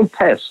 Because if you don't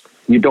test,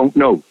 you don't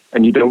know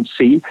and you don't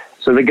see.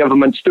 So the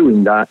government's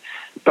doing that.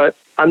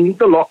 And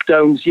the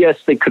lockdowns, yes,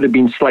 they could have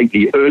been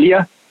slightly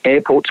earlier.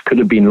 Airports could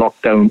have been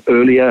locked down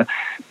earlier.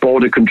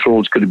 Border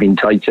controls could have been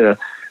tighter.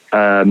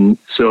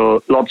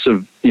 So lots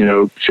of,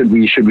 should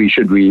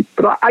we?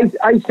 But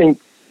I think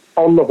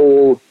on the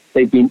whole,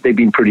 they've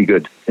been pretty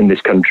good in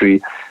this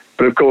country.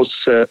 But of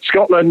course,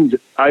 Scotland,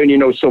 I only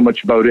know so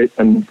much about it,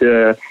 and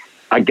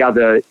I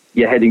gather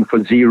you're heading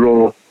for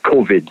zero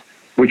COVID,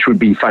 which would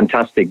be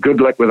fantastic. Good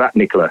luck with that,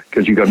 Nicola,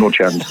 because you've got no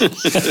chance.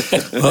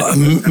 Well,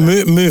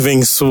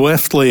 moving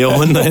swiftly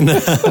on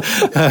then,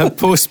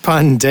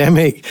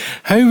 post-pandemic,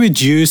 how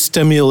would you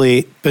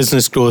stimulate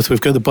business growth?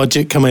 We've got the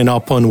budget coming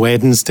up on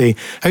Wednesday.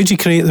 How do you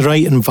create the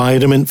right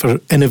environment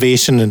for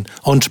innovation and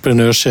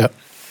entrepreneurship?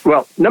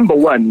 Well, number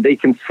one, they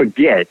can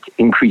forget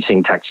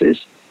increasing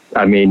taxes.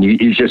 I mean, you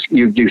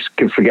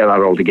can forget that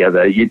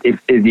altogether.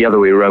 If the other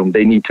way around,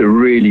 they need to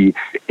really,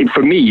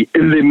 for me,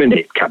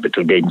 eliminate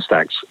capital gains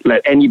tax.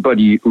 Let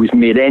anybody who's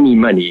made any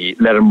money,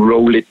 let them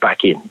roll it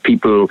back in.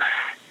 People,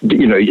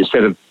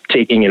 instead of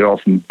taking it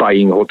off and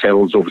buying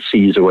hotels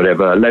overseas or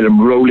whatever, let them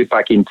roll it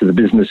back into the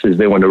businesses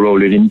they want to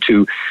roll it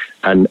into,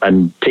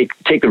 and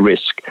take a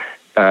risk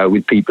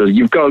with people.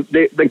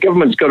 The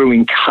government's got to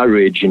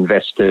encourage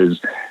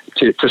investors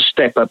to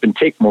step up and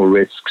take more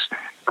risks.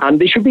 And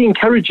they should be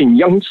encouraging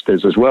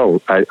youngsters as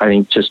well, I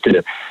think, just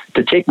to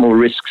take more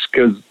risks.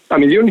 Because,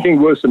 the only thing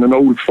worse than an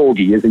old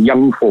fogey is a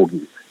young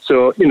fogey.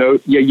 So, you're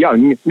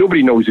young,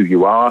 nobody knows who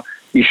you are.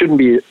 You shouldn't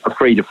be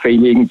afraid of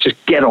failing.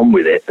 Just get on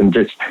with it and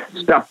just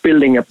start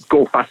building up,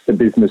 go faster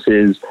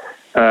businesses.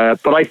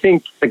 But I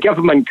think the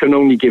government can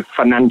only give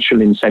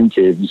financial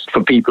incentives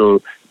for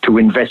people to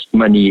invest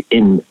money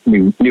in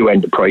new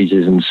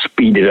enterprises and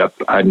speed it up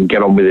and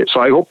get on with it.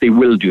 So I hope they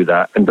will do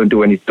that and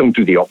don't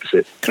do the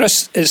opposite.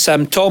 Chris, it's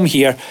Tom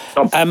here.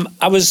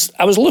 I was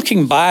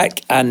looking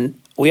back, and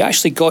we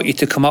actually got you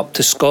to come up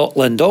to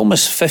Scotland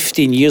almost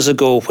 15 years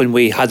ago when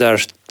we had our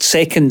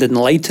second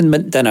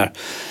Enlightenment dinner.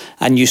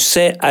 And you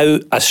set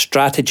out a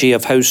strategy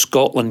of how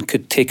Scotland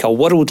could take a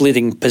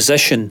world-leading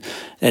position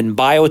in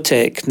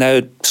biotech.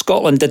 Now,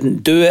 Scotland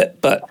didn't do it,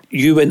 but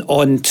you went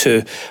on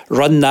to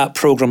run that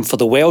programme for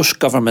the Welsh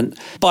Government.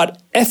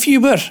 But if you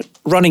were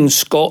running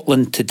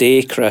Scotland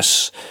today,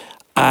 Chris,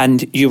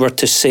 and you were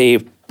to say,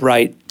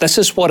 right, this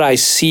is what I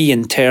see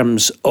in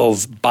terms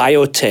of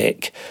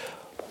biotech,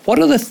 what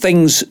are the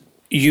things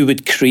you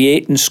would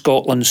create in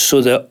Scotland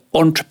so that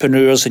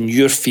entrepreneurs in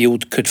your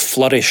field could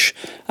flourish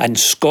and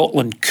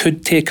Scotland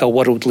could take a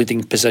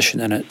world-leading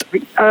position in it?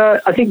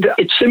 I think that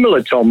it's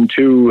similar, Tom,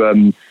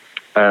 to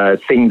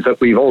things that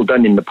we've all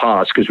done in the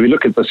past, because we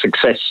look at the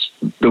success,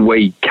 the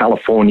way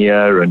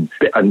California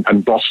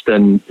and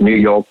Boston, New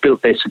York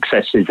built their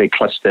successes, their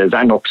clusters,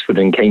 and Oxford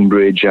and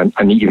Cambridge,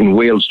 and even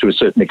Wales to a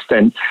certain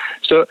extent.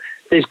 So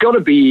there's got to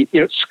be,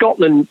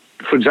 Scotland,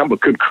 for example,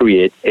 could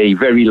create a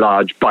very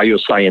large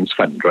bioscience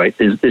fund, right?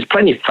 There's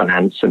plenty of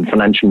finance and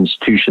financial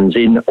institutions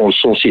in or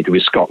associated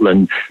with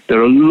Scotland.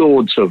 There are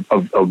loads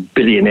of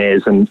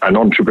billionaires and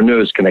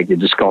entrepreneurs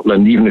connected to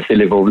Scotland, even if they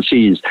live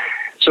overseas.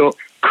 So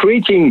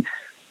creating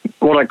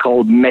what I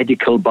call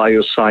medical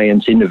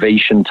bioscience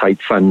innovation type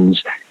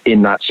funds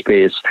in that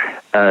space,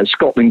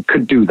 Scotland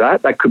could do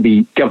that. That could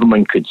be,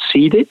 government could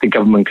seed it, the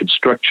government could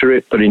structure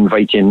it, but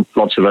invite in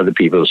lots of other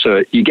people.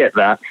 So you get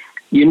that.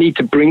 You need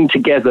to bring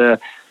together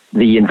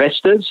the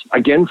investors,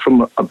 again,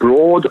 from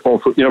abroad or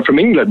from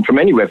England, from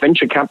anywhere,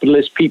 venture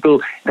capitalist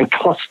people, and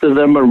cluster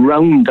them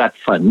around that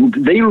fund.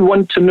 They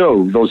want to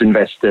know, those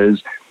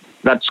investors,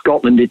 that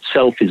Scotland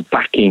itself is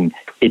backing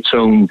its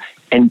own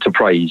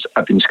enterprise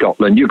up in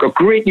Scotland. You've got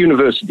great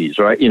universities,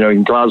 right?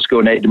 In Glasgow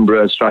and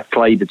Edinburgh,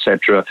 Strathclyde,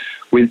 etc.,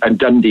 and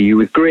Dundee,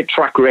 with great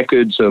track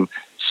records of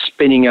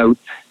spinning out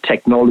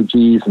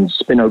technologies and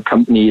spin out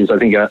companies. I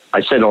think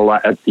I said all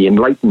that at the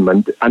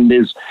Enlightenment,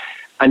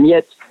 and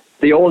yet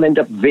they all end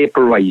up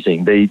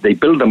vaporizing. They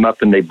build them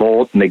up and they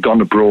bought and they've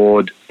gone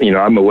abroad.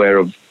 I'm aware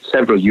of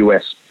several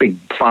US big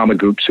pharma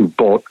groups who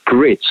bought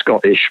great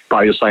Scottish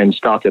bioscience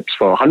startups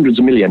for hundreds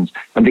of millions,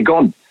 and they're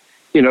gone.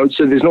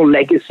 So there's no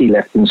legacy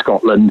left in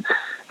Scotland,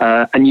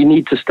 and you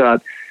need to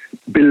start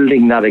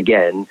building that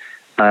again.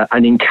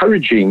 and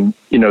encouraging,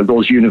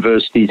 those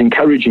universities,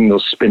 encouraging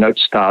those spin-out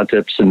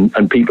startups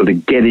and people to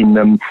get in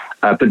them.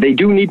 But they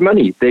do need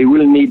money. They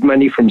will need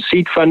money from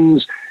seed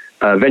funds,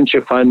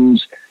 venture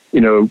funds,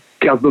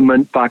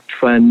 government-backed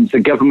funds.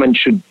 The government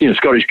should,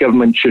 Scottish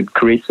government should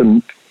create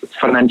some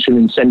financial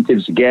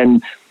incentives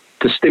again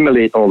to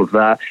stimulate all of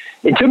that.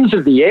 In terms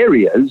of the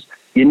areas,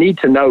 you need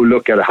to now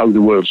look at how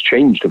the world's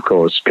changed, of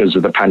course, because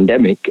of the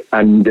pandemic,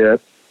 and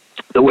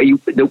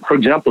for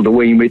example, the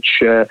way in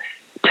which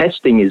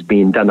testing is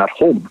being done at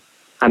home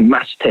and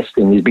mass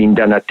testing is being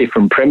done at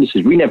different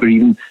premises. We never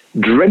even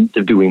dreamt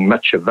of doing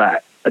much of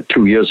that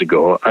 2 years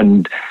ago,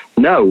 and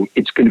now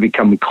it's going to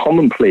become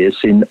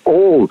commonplace in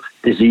all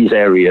disease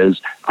areas,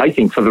 I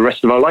think, for the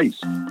rest of our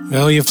lives.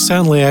 Well, you've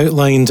certainly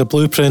outlined a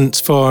blueprint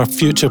for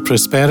future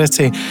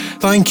prosperity.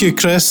 Thank you,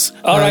 Chris.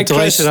 All right,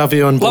 delighted Chris. to have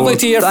you on board. Lovely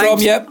to hear from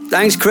you.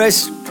 Thanks,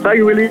 Chris. Thank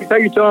you, Willie.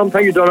 Thank you, Tom.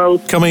 Thank you,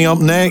 Donald. Coming up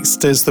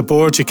next is The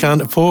Board You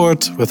Can't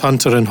Afford with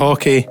Hunter and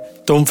Haughey.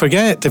 Don't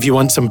forget, if you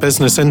want some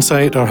business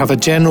insight or have a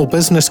general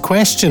business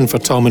question for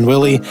Tom and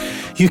Willie,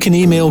 you can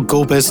email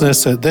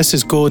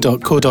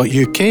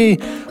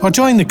gobusiness@thisisgo.co.uk or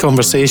join the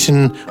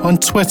conversation on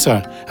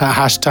Twitter at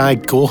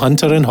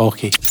 #GoHunterandHaughey.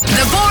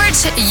 The board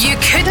you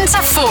couldn't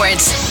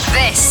afford.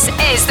 This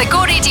is the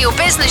Go Radio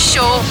Business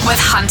Show with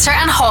Hunter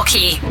and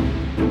Haughey.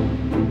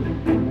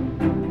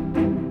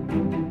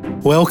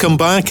 Welcome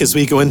back as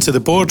we go into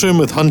the boardroom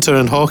with Hunter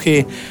and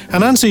Haughey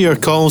and answer your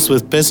calls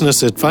with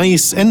business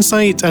advice,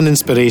 insight and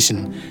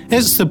inspiration.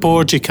 It's the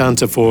board you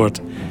can't afford.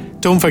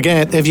 Don't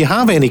forget, if you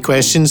have any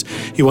questions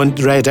you want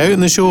read out in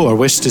the show or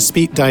wish to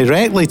speak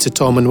directly to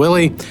Tom and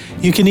Willie,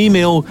 you can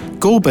email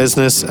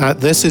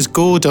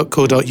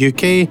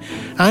gobusiness@thisisgo.co.uk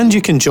and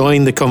you can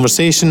join the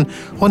conversation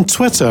on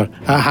Twitter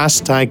at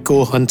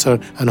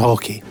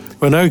 #GoHunterandHaughey.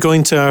 We're now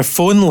going to our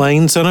phone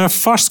lines, and our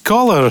first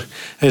caller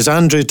is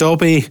Andrew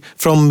Dobby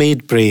from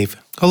Made Brave.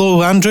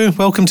 Hello, Andrew.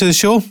 Welcome to the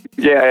show.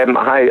 Yeah,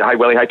 hi,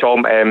 Willie. Hi,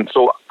 Tom.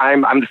 So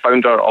I'm the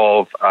founder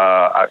of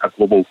a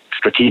global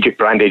strategic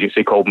brand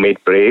agency called Made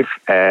Brave.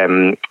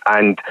 And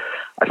I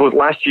suppose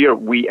last year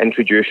we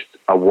introduced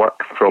a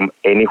work from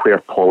anywhere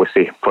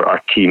policy for our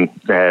team.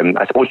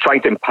 I suppose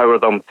trying to empower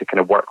them to kind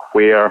of work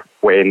where,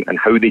 when, and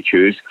how they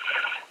choose,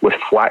 with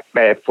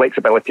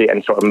flexibility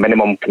and sort of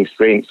minimum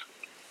constraints.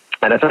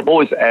 And I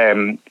suppose,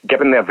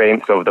 given the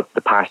events of the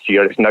past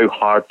year, it's now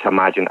hard to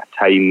imagine a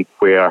time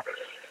where,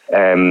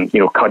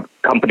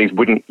 companies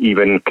wouldn't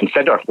even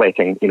consider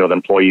letting, the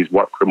employees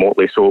work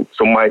remotely. So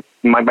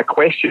my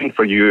question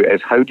for you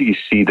is, how do you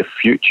see the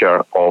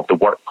future of the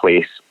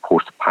workplace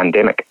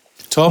post-pandemic?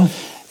 Tom?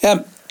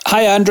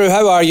 Hi, Andrew.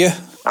 How are you?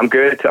 I'm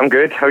good.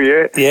 How are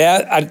you?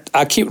 Yeah,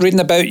 I keep reading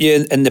about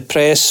you in the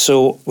press,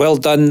 so well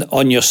done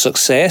on your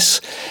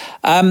success.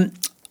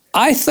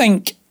 I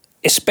think,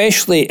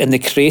 especially in the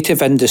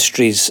creative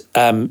industries,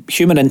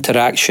 human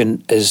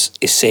interaction is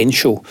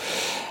essential.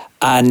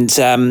 And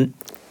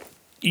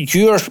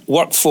your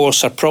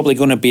workforce are probably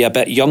going to be a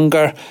bit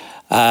younger.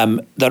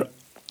 They're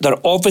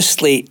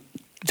obviously,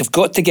 they've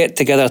got to get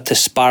together to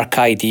spark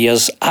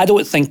ideas. I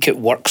don't think it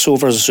works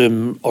over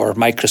Zoom or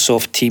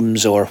Microsoft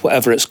Teams or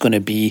whatever it's going to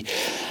be.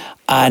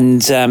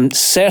 And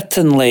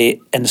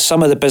certainly in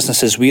some of the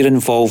businesses we're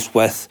involved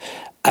with,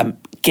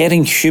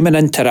 getting human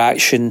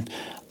interaction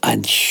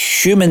and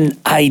human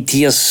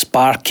ideas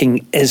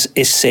sparking is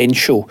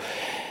essential.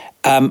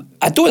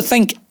 I don't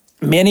think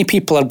many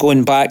people are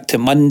going back to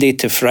Monday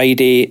to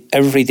Friday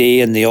every day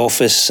in the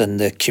office and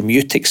the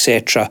commute,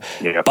 etc.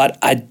 Yep. But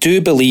I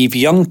do believe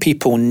young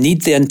people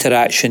need the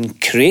interaction,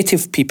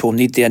 creative people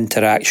need the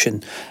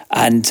interaction.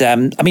 And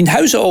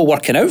how's it all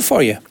working out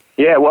for you?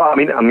 Yeah, well, I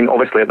mean,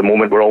 obviously at the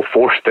moment we're all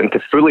forced into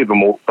fully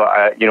remote, but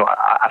I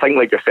think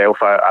like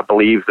yourself, I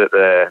believe that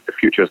the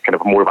future is kind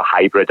of more of a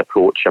hybrid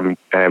approach.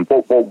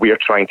 What we're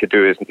trying to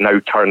do is now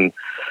turn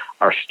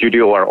our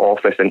studio, our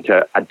office,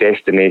 into a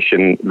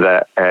destination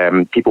that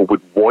people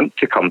would want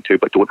to come to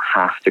but don't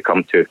have to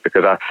come to.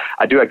 Because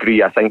I do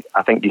agree. I think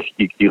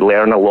you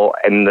learn a lot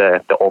in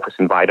the office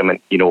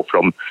environment.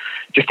 From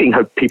just seeing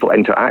how people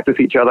interact with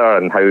each other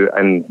and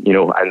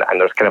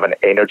there's kind of an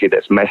energy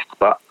that's missed.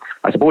 But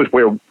I suppose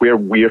where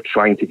we're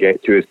trying to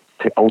get to is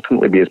to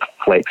ultimately be as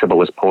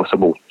flexible as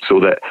possible, so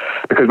that,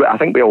 because I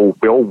think we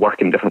all work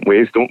in different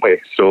ways, don't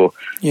we? So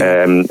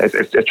yeah.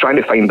 It's trying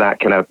to find that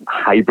kind of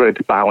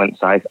hybrid balance.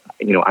 I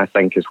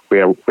think is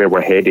where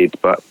we're headed.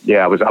 But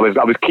yeah, I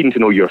was keen to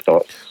know your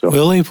thoughts. So.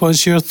 Willie,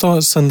 what's your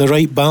thoughts on the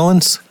right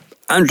balance?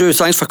 Andrew,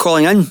 thanks for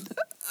calling in.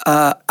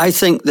 I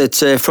think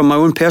that from my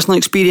own personal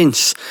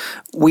experience,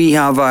 we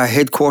have a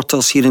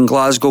headquarters here in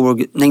Glasgow.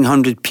 We've got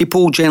 900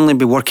 people generally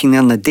be working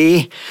there in a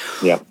day.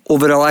 Yeah.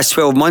 Over the last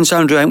 12 months,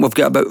 Andrew, I think we've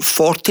got about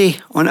 40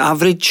 on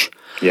average.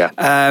 Yeah.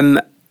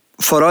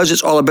 For us,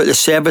 it's all about the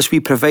service we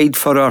provide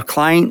for our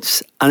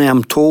clients, and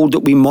I'm told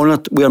that we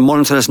are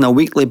monitoring this on a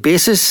weekly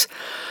basis.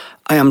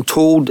 I am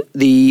told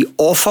the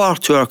offer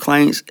to our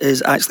clients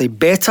is actually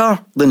better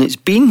than it's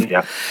been.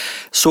 Yeah.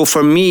 So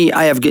for me,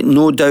 I have got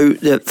no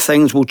doubt that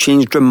things will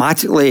change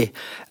dramatically.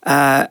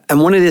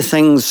 And one of the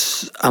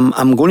things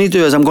I'm going to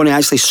do is I'm going to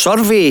actually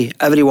survey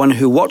everyone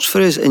who works for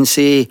us and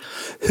say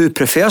who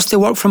prefers to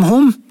work from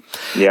home.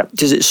 Yeah.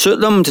 Does it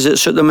suit them? Does it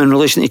suit them in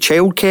relation to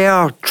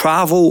childcare,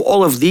 travel,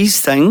 all of these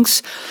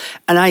things?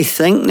 And I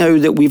think now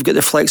that we've got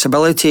the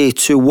flexibility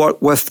to work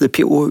with the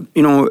people,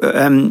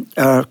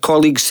 our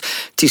colleagues,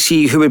 to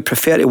see who would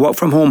prefer to work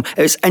from home.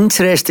 It's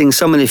interesting,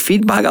 some of the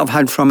feedback I've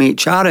had from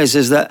HR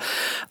is that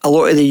a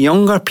lot of the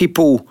younger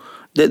people,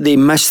 that they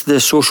miss the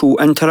social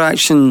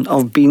interaction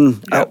of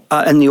being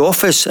in the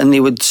office, and they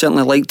would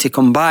certainly like to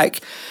come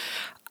back.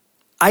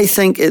 I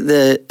think at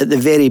the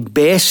very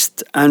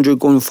best, Andrew,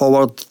 going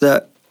forward,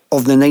 that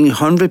of the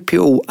 900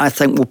 people, I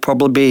think we'll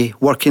probably be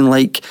working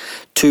like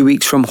 2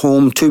 weeks from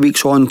home, 2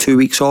 weeks on, 2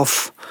 weeks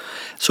off.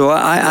 So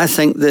I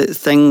think that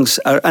things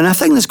are, and I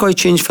think that's going to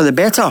change for the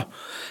better.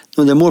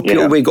 The more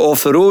people we get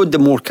off the road, the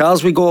more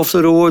cars we go off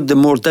the road, the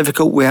more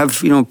difficult we have,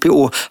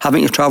 people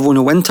having to travel in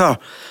the winter.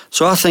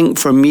 So I think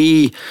for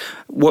me,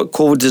 what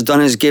COVID has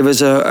done is give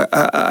us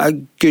a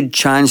good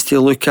chance to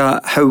look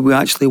at how we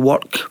actually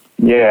work.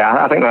 Yeah,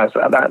 I think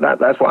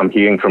that's what I'm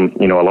hearing from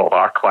a lot of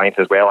our clients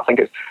as well. I think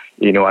it's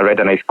I read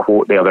a nice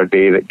quote the other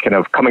day that kind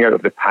of coming out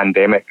of the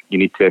pandemic, you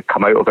need to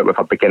come out of it with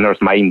a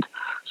beginner's mind.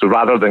 So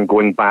rather than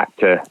going back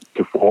to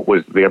what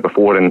was there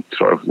before and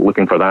sort of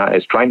looking for that,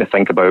 is trying to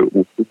think about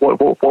what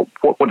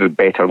does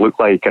better look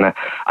like. And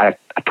I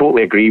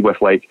totally agree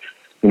with why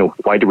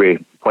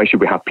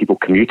should we have people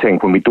commuting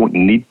when we don't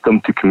need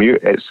them to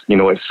commute? It's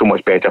it's so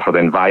much better for the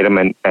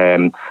environment,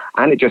 and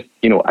it just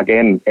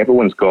again,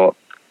 everyone's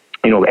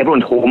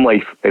home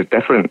life is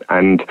different,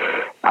 and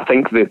I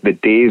think that the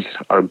days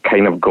are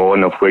kind of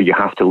gone of where you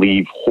have to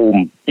leave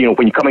home.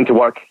 When you come into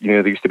work,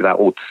 there used to be that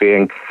old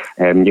saying,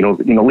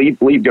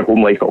 leave your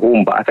home life at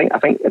home. But I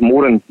think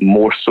more and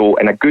more so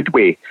in a good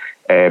way.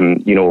 Our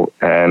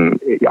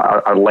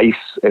life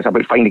is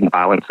about finding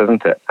balance,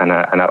 isn't it? And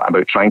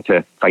about trying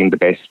to find the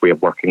best way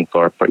of working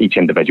for each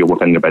individual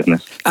within their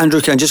business.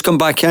 Andrew, can I just come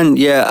back in?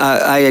 Yeah,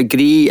 I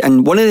agree.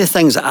 And one of the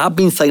things that I've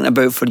been thinking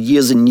about for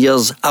years and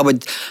years, I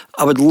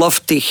would love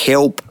to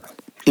help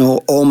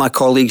all my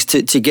colleagues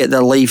to get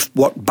their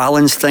life-work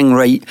balance thing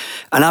right.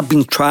 And I've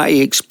been trying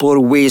to explore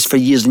ways for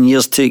years and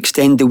years to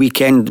extend the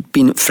weekend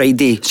being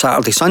Friday,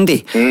 Saturday,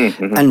 Sunday.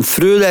 Mm-hmm. And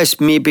through this,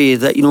 maybe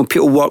that,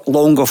 people work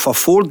longer for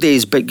 4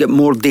 days but get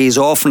more days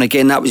off. And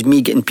again, that was me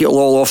getting people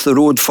all off the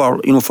road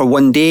for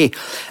 1 day.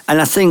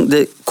 And I think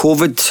that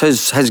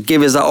COVID has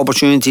given us that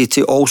opportunity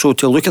to also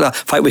to look at that.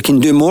 In fact, we can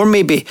do more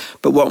maybe,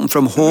 but working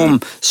from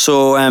home.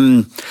 So,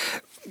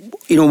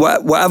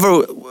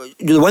 whatever,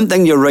 the one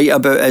thing you're right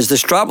about is the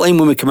strapline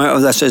when we come out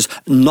of this is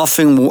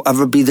nothing will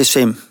ever be the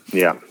same.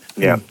 Yeah.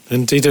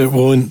 Indeed it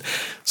won't.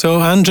 So,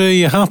 Andrew,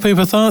 you happy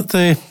with that,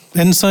 the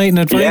insight and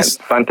advice?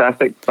 Yeah,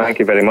 fantastic. Thank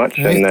you very much.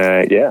 Right.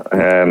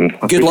 And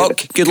good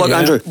luck. Good luck,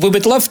 Andrew. We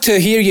would love to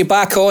hear you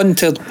back on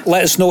to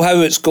let us know how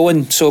it's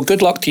going. So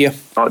good luck to you.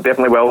 Oh,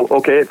 definitely will.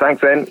 Okay,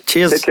 thanks then.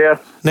 Cheers. Take care.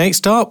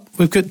 Next up,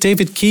 we've got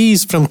David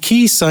Keys from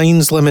Key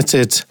Signs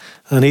Limited,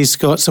 and he's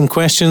got some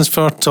questions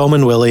for Tom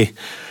and Willie.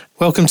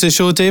 Welcome to the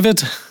show,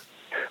 David.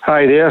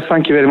 Hi there.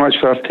 Thank you very much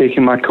for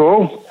taking my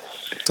call.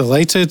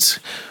 Delighted.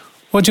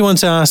 What do you want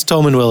to ask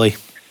Tom and Willie?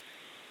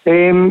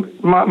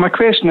 My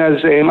question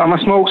is, I'm a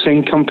small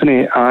sign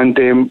company, and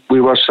we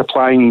were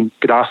supplying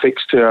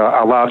graphics to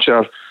a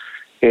larger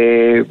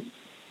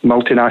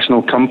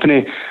multinational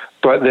company,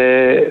 but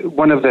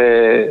one of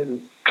the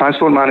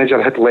transport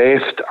manager had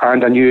left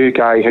and a new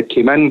guy had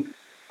came in,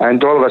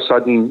 and all of a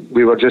sudden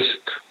we were just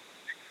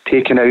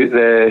taking out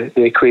the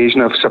equation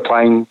of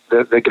supplying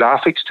the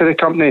graphics to the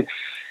company.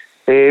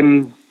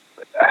 There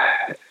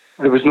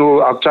was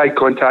I've tried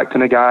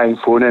contacting the guy and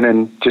phoning,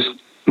 and just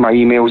my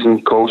emails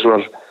and calls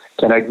were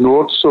kind of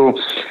ignored. So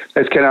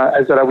is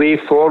there a way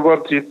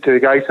forward? Do the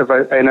guys have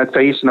any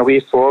advice on a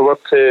way forward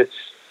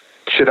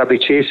should I be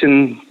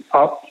chasing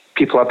up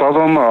people above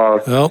him,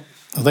 or? Well,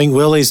 I think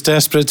Willie's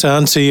desperate to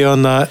answer you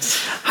on that.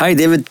 Hi,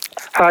 David.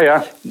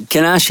 Hiya.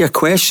 Can I ask you a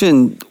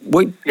question?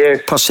 What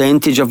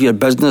percentage of your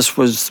business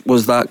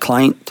was that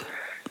client?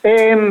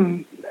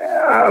 I'm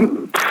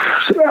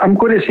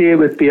going to say it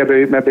would be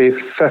about maybe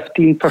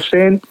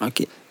 15%.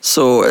 Okay.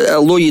 So,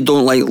 although you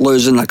don't like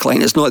losing a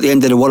client, it's not the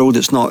end of the world.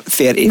 It's not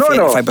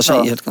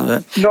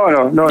 35%. No,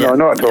 not at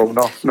all.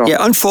 No. Yeah,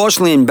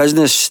 unfortunately, in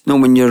business,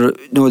 when you're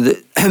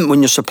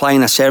when you're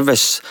supplying a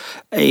service,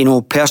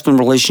 personal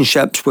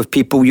relationships with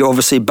people you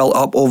obviously built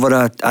up over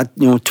a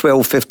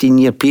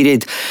 12-15 year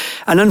period,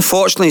 and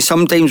unfortunately,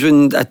 sometimes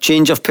when a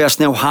change of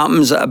personnel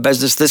happens at a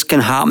business, this can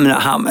happen.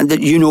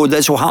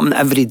 This will happen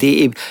every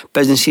day to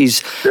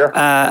businesses,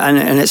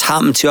 and it's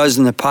happened to us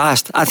in the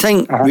past. I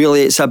think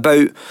really it's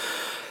about.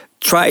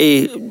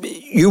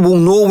 You will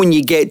know when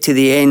you get to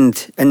the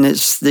end, and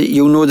it's that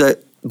you'll know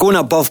that going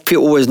above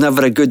people is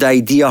never a good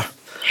idea.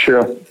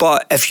 Sure.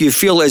 But if you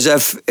feel as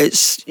if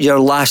it's your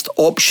last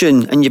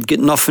option and you've got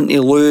nothing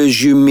to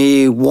lose, you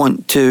may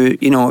want to,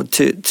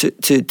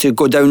 to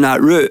go down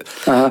that route.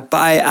 But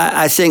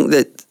I think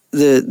that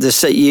the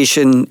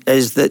situation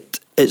is that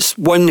it's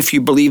one, if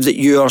you believe that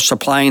you are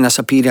supplying a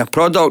superior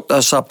product,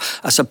 a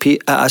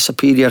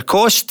superior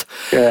cost,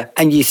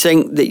 and you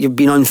think that you've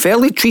been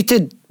unfairly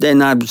treated,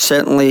 then I would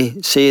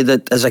certainly say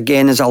that as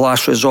a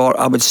last resort,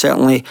 I would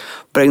certainly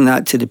bring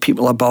that to the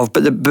people above.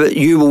 But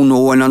you will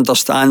know and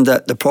understand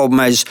that the problem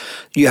is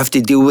you have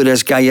to deal with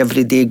this guy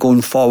every day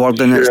going forward,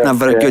 and it's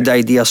never a good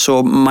idea.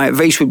 So my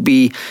advice would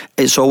be,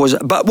 it's always.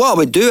 But what I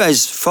would do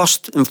is,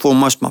 first and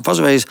foremost, my first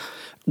advice is,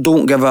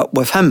 don't give up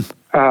with him.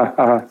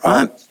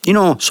 Right?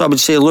 So I would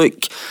say, look,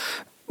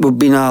 we've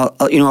been a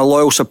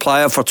loyal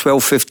supplier for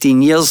 12,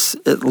 15 years.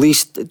 At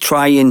least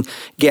try and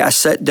get a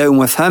sit down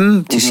with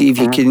him to see if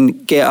you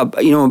can get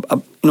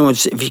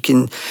if you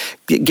can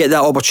get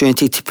that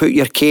opportunity to put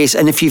your case.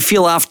 And if you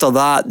feel after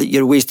that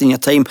you're wasting your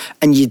time,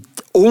 and you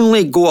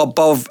only go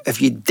above if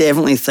you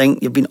definitely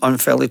think you've been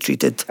unfairly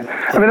treated.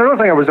 I mean, I don't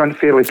think I was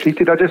unfairly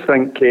treated. I just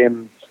think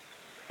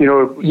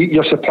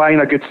you're supplying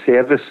a good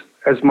service.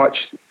 As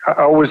much,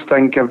 I always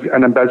think of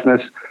in a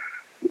business,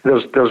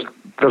 there's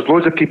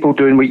loads of people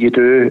doing what you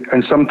do,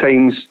 and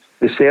sometimes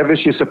the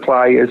service you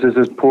supply is as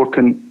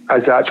important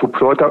as the actual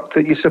product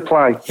that you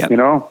supply. Yep.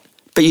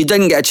 But you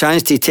didn't get a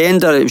chance to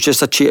tender. It was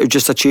just a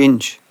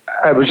change.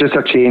 It was just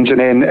a change, and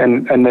then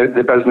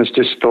the business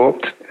just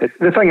stopped.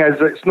 The thing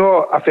is, it's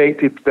not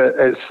affected. That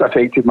it's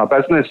affected my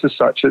business as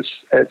such.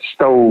 It's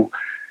still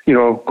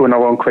going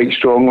along quite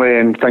strongly,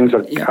 and things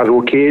are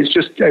okay. It's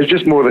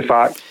just more the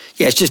fact.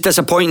 Yeah, it's just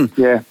disappointing.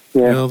 Yeah.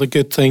 Well, the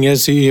good thing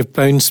is you've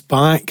bounced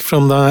back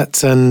from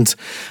that, and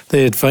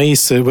the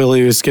advice that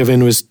Willie was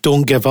giving was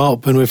don't give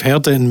up, and we've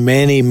heard it in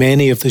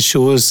many of the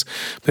shows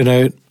been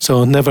out,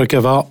 so never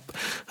give up.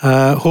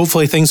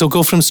 Hopefully things will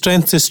go from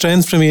strength to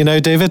strength from you now,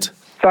 David.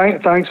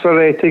 Thanks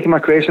for taking my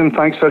question.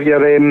 Thanks for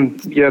your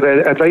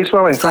advice,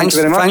 Willie. Thanks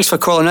very much. Thanks for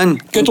calling in.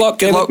 Good luck.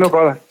 Good luck. No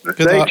bother.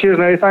 Good luck. Cheers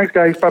now. Thanks,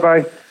 guys.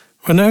 Bye-bye.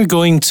 We're now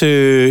going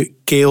to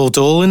Gail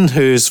Dolan,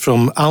 who's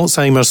from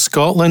Alzheimer's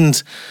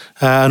Scotland,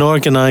 an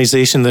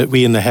organisation that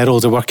we in the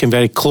Herald are working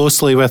very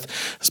closely with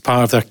as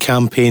part of their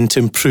campaign to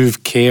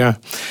improve care.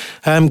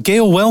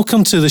 Gail,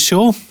 welcome to the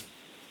show.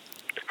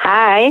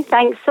 Hi,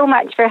 thanks so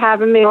much for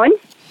having me on.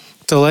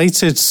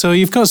 Delighted. So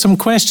you've got some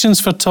questions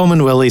for Tom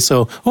and Willie,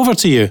 so over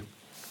to you.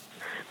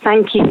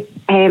 Thank you.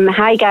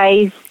 Hi,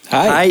 guys.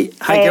 Hi,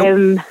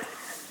 Gail.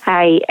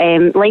 Hi.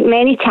 Like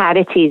many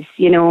charities,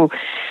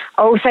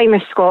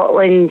 Alzheimer's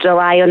Scotland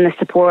rely on the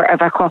support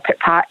of our corporate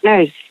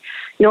partners,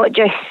 not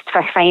just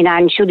for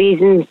financial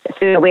reasons, but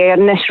through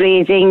awareness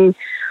raising,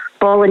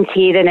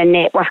 volunteering and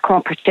network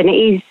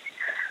opportunities.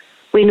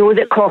 We know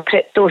that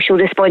corporate social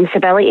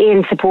responsibility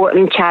and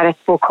supporting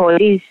charitable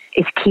causes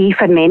is key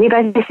for many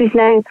businesses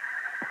now.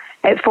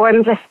 It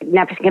forms a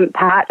significant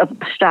part of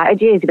the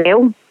strategy as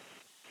well.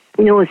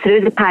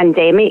 Through the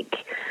pandemic,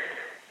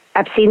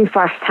 I've seen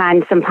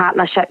firsthand some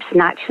partnerships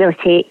naturally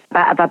take a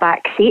bit of a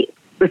back seat.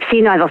 We've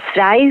seen others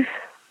thrive,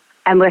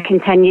 and we're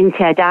continuing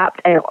to adapt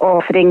our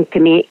offering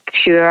to make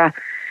sure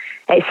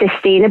it's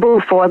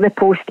sustainable for the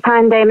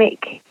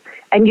post-pandemic.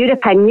 In your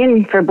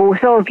opinion, for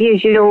both of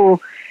you,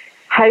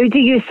 how do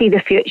you see the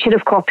future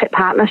of corporate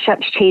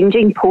partnerships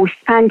changing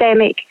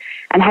post-pandemic,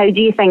 and how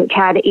do you think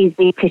charities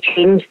need to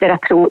change their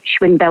approach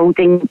when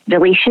building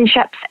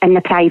relationships in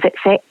the private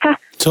sector?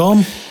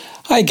 Tom?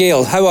 Hi,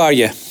 Gail. How are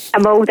you?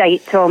 I'm all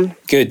right, Tom.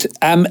 Good.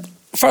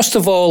 First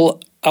of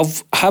all,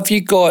 have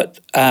you got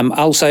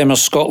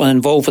Alzheimer's Scotland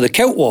involved with the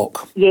Kilt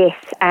Walk? Yes,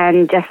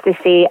 and just to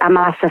say a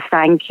massive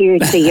thank you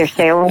to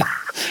yourself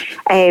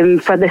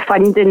for the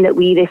funding that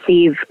we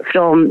receive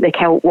from the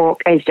Kilt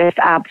Walk is just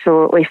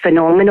absolutely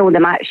phenomenal. The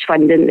match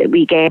funding that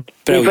we get,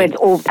 we've had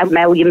over £1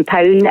 million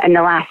in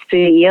the last 2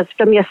 years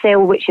from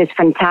yourself, which is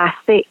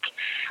fantastic.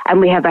 And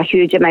we have a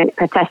huge amount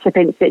of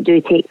participants that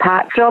do take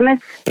part from us.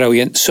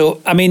 Brilliant.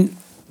 So, I mean,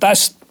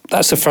 that's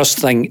the first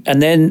thing.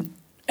 And then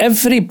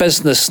every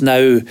business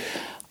now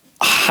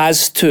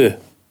has to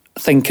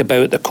think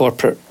about the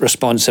corporate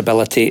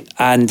responsibility.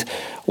 And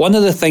one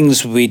of the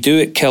things we do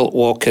at Kilt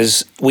Walk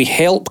is we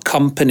help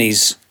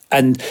companies.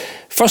 And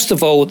first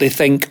of all, they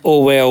think,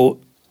 oh, well,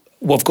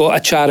 we've got a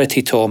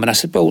charity, Tom. And I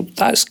said, well,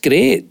 that's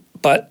great.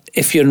 But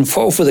if you're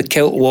involved with the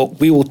Kilt Walk,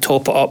 we will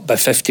top it up by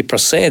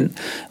 50%.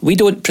 We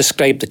don't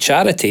prescribe the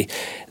charity.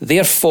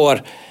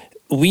 Therefore,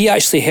 we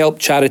actually help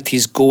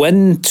charities go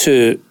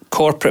into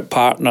corporate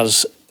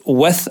partners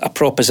with a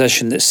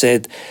proposition that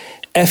said,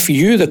 if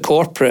you, the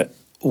corporate,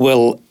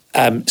 will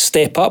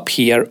step up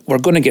here, we're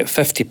going to get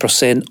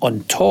 50%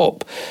 on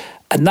top.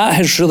 And that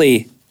has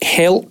really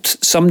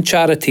helped some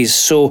charities.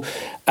 So,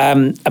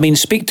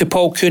 speak to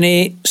Paul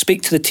Cooney,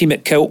 speak to the team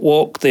at Kilt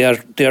Walk.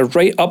 They're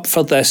right up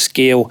for this,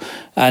 Gail,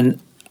 and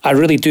I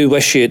really do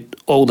wish you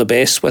all the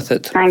best with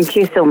it. Thank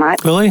you so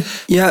much. Willie?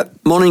 Yeah,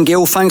 morning,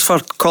 Gail. Thanks for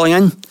calling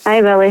in.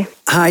 Hi, Willie.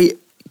 Hi,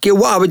 Gail.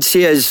 What I would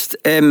say is,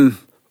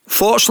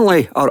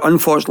 fortunately or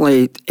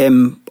unfortunately,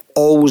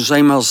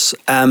 Alzheimer's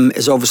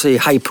is obviously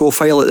high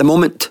profile at the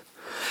moment.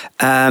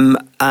 And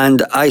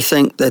I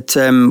think that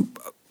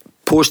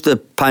post the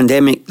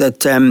pandemic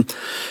that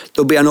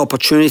there'll be an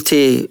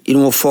opportunity,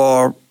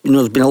 for,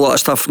 there's been a lot of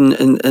stuff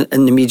in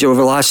the media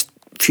over the last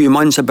few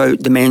months about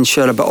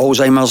dementia, about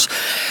Alzheimer's.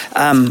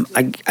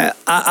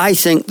 I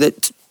think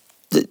that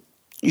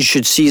you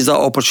should seize that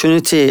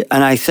opportunity,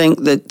 and I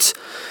think that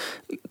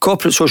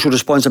corporate social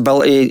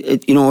responsibility,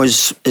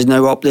 is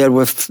now up there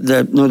with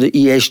the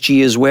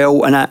ESG as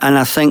well, and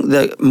I think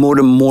that more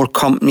and more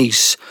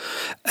companies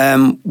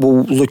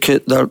will look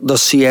at their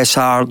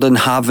CSR than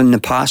have in the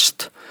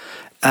past.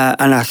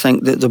 And I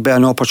think that there'll be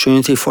an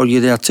opportunity for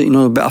you there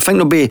to, but I think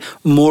there'll be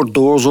more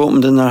doors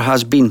open than there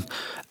has been.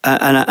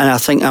 And I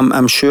think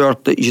I'm sure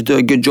that you do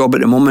a good job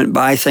at the moment,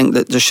 but I think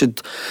that this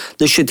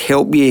should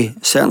help you,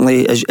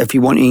 certainly, if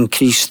you want to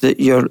increase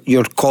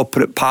your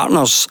corporate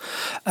partners.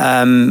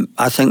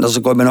 I think there's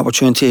going to be an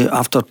opportunity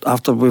after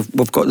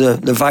we've got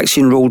the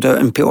vaccine rolled out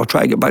and people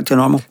try to get back to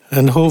normal.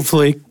 And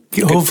hopefully,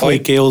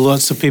 Gail,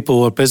 lots of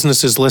people or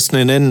businesses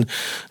listening in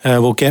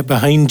will get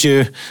behind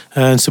you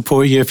and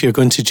support you if you're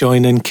going to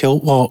join in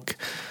Kilt Walk.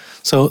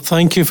 So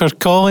thank you for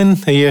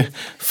calling. Are you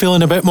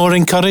feeling a bit more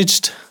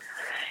encouraged?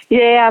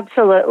 Yeah,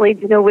 absolutely.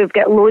 We've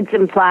got loads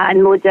in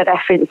plan, loads of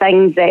different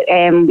things that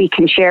we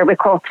can share with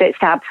corporates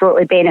to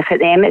absolutely benefit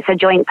them. It's a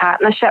joint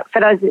partnership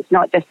for us. It's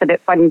not just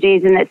about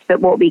fundraising, it's about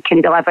what we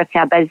can deliver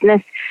to a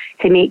business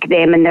to make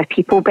them and their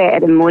people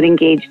better and more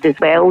engaged as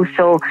well.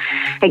 So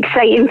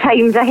exciting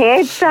times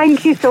ahead.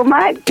 Thank you so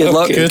much. Good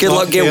luck,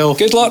 Gail.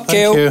 Good luck,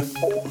 Gail.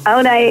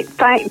 All right,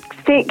 thanks.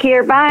 Take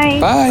care.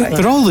 Bye. Bye.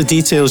 For all the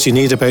details you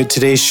need about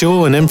today's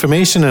show and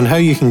information on how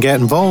you can get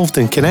involved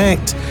and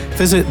connect,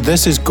 visit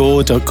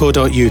thisisgo.co.uk.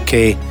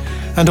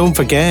 And don't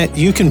forget,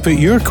 you can put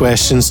your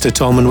questions to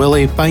Tom and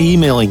Willie by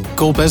emailing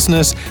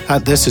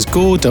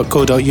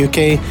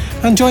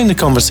gobusiness@thisisgo.co.uk and join the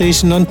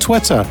conversation on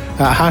Twitter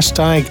at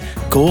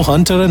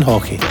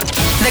 #GoHunterAndHaughey.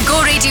 The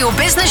Go Radio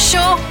Business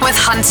Show with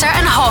Hunter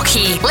and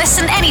Haughey.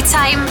 Listen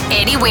anytime,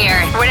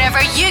 anywhere,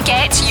 wherever you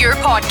get your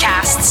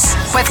podcasts.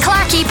 With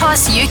Clark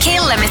Epos UK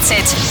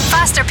Limited.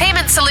 Faster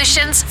payment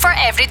solutions for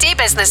everyday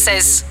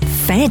businesses.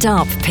 Fed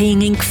up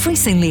paying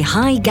increasingly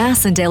high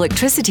gas and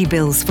electricity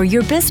bills for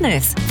your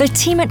business? The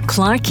team at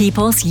Clark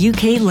Epos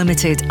UK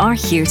Limited are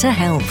here to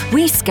help.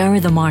 We scour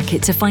the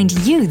market to find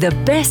you the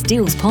best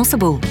deals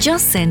possible.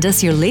 Just send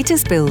us your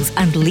latest bills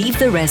and leave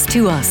the rest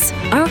to us.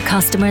 Our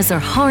customers are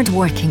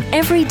hard-working,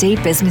 everyday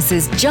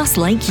businesses just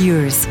like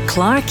yours.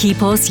 Clark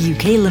Epos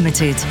UK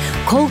Limited.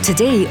 Call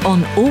today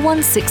on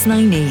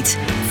 01698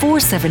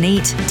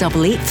 478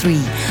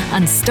 883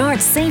 and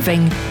start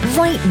saving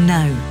right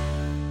now.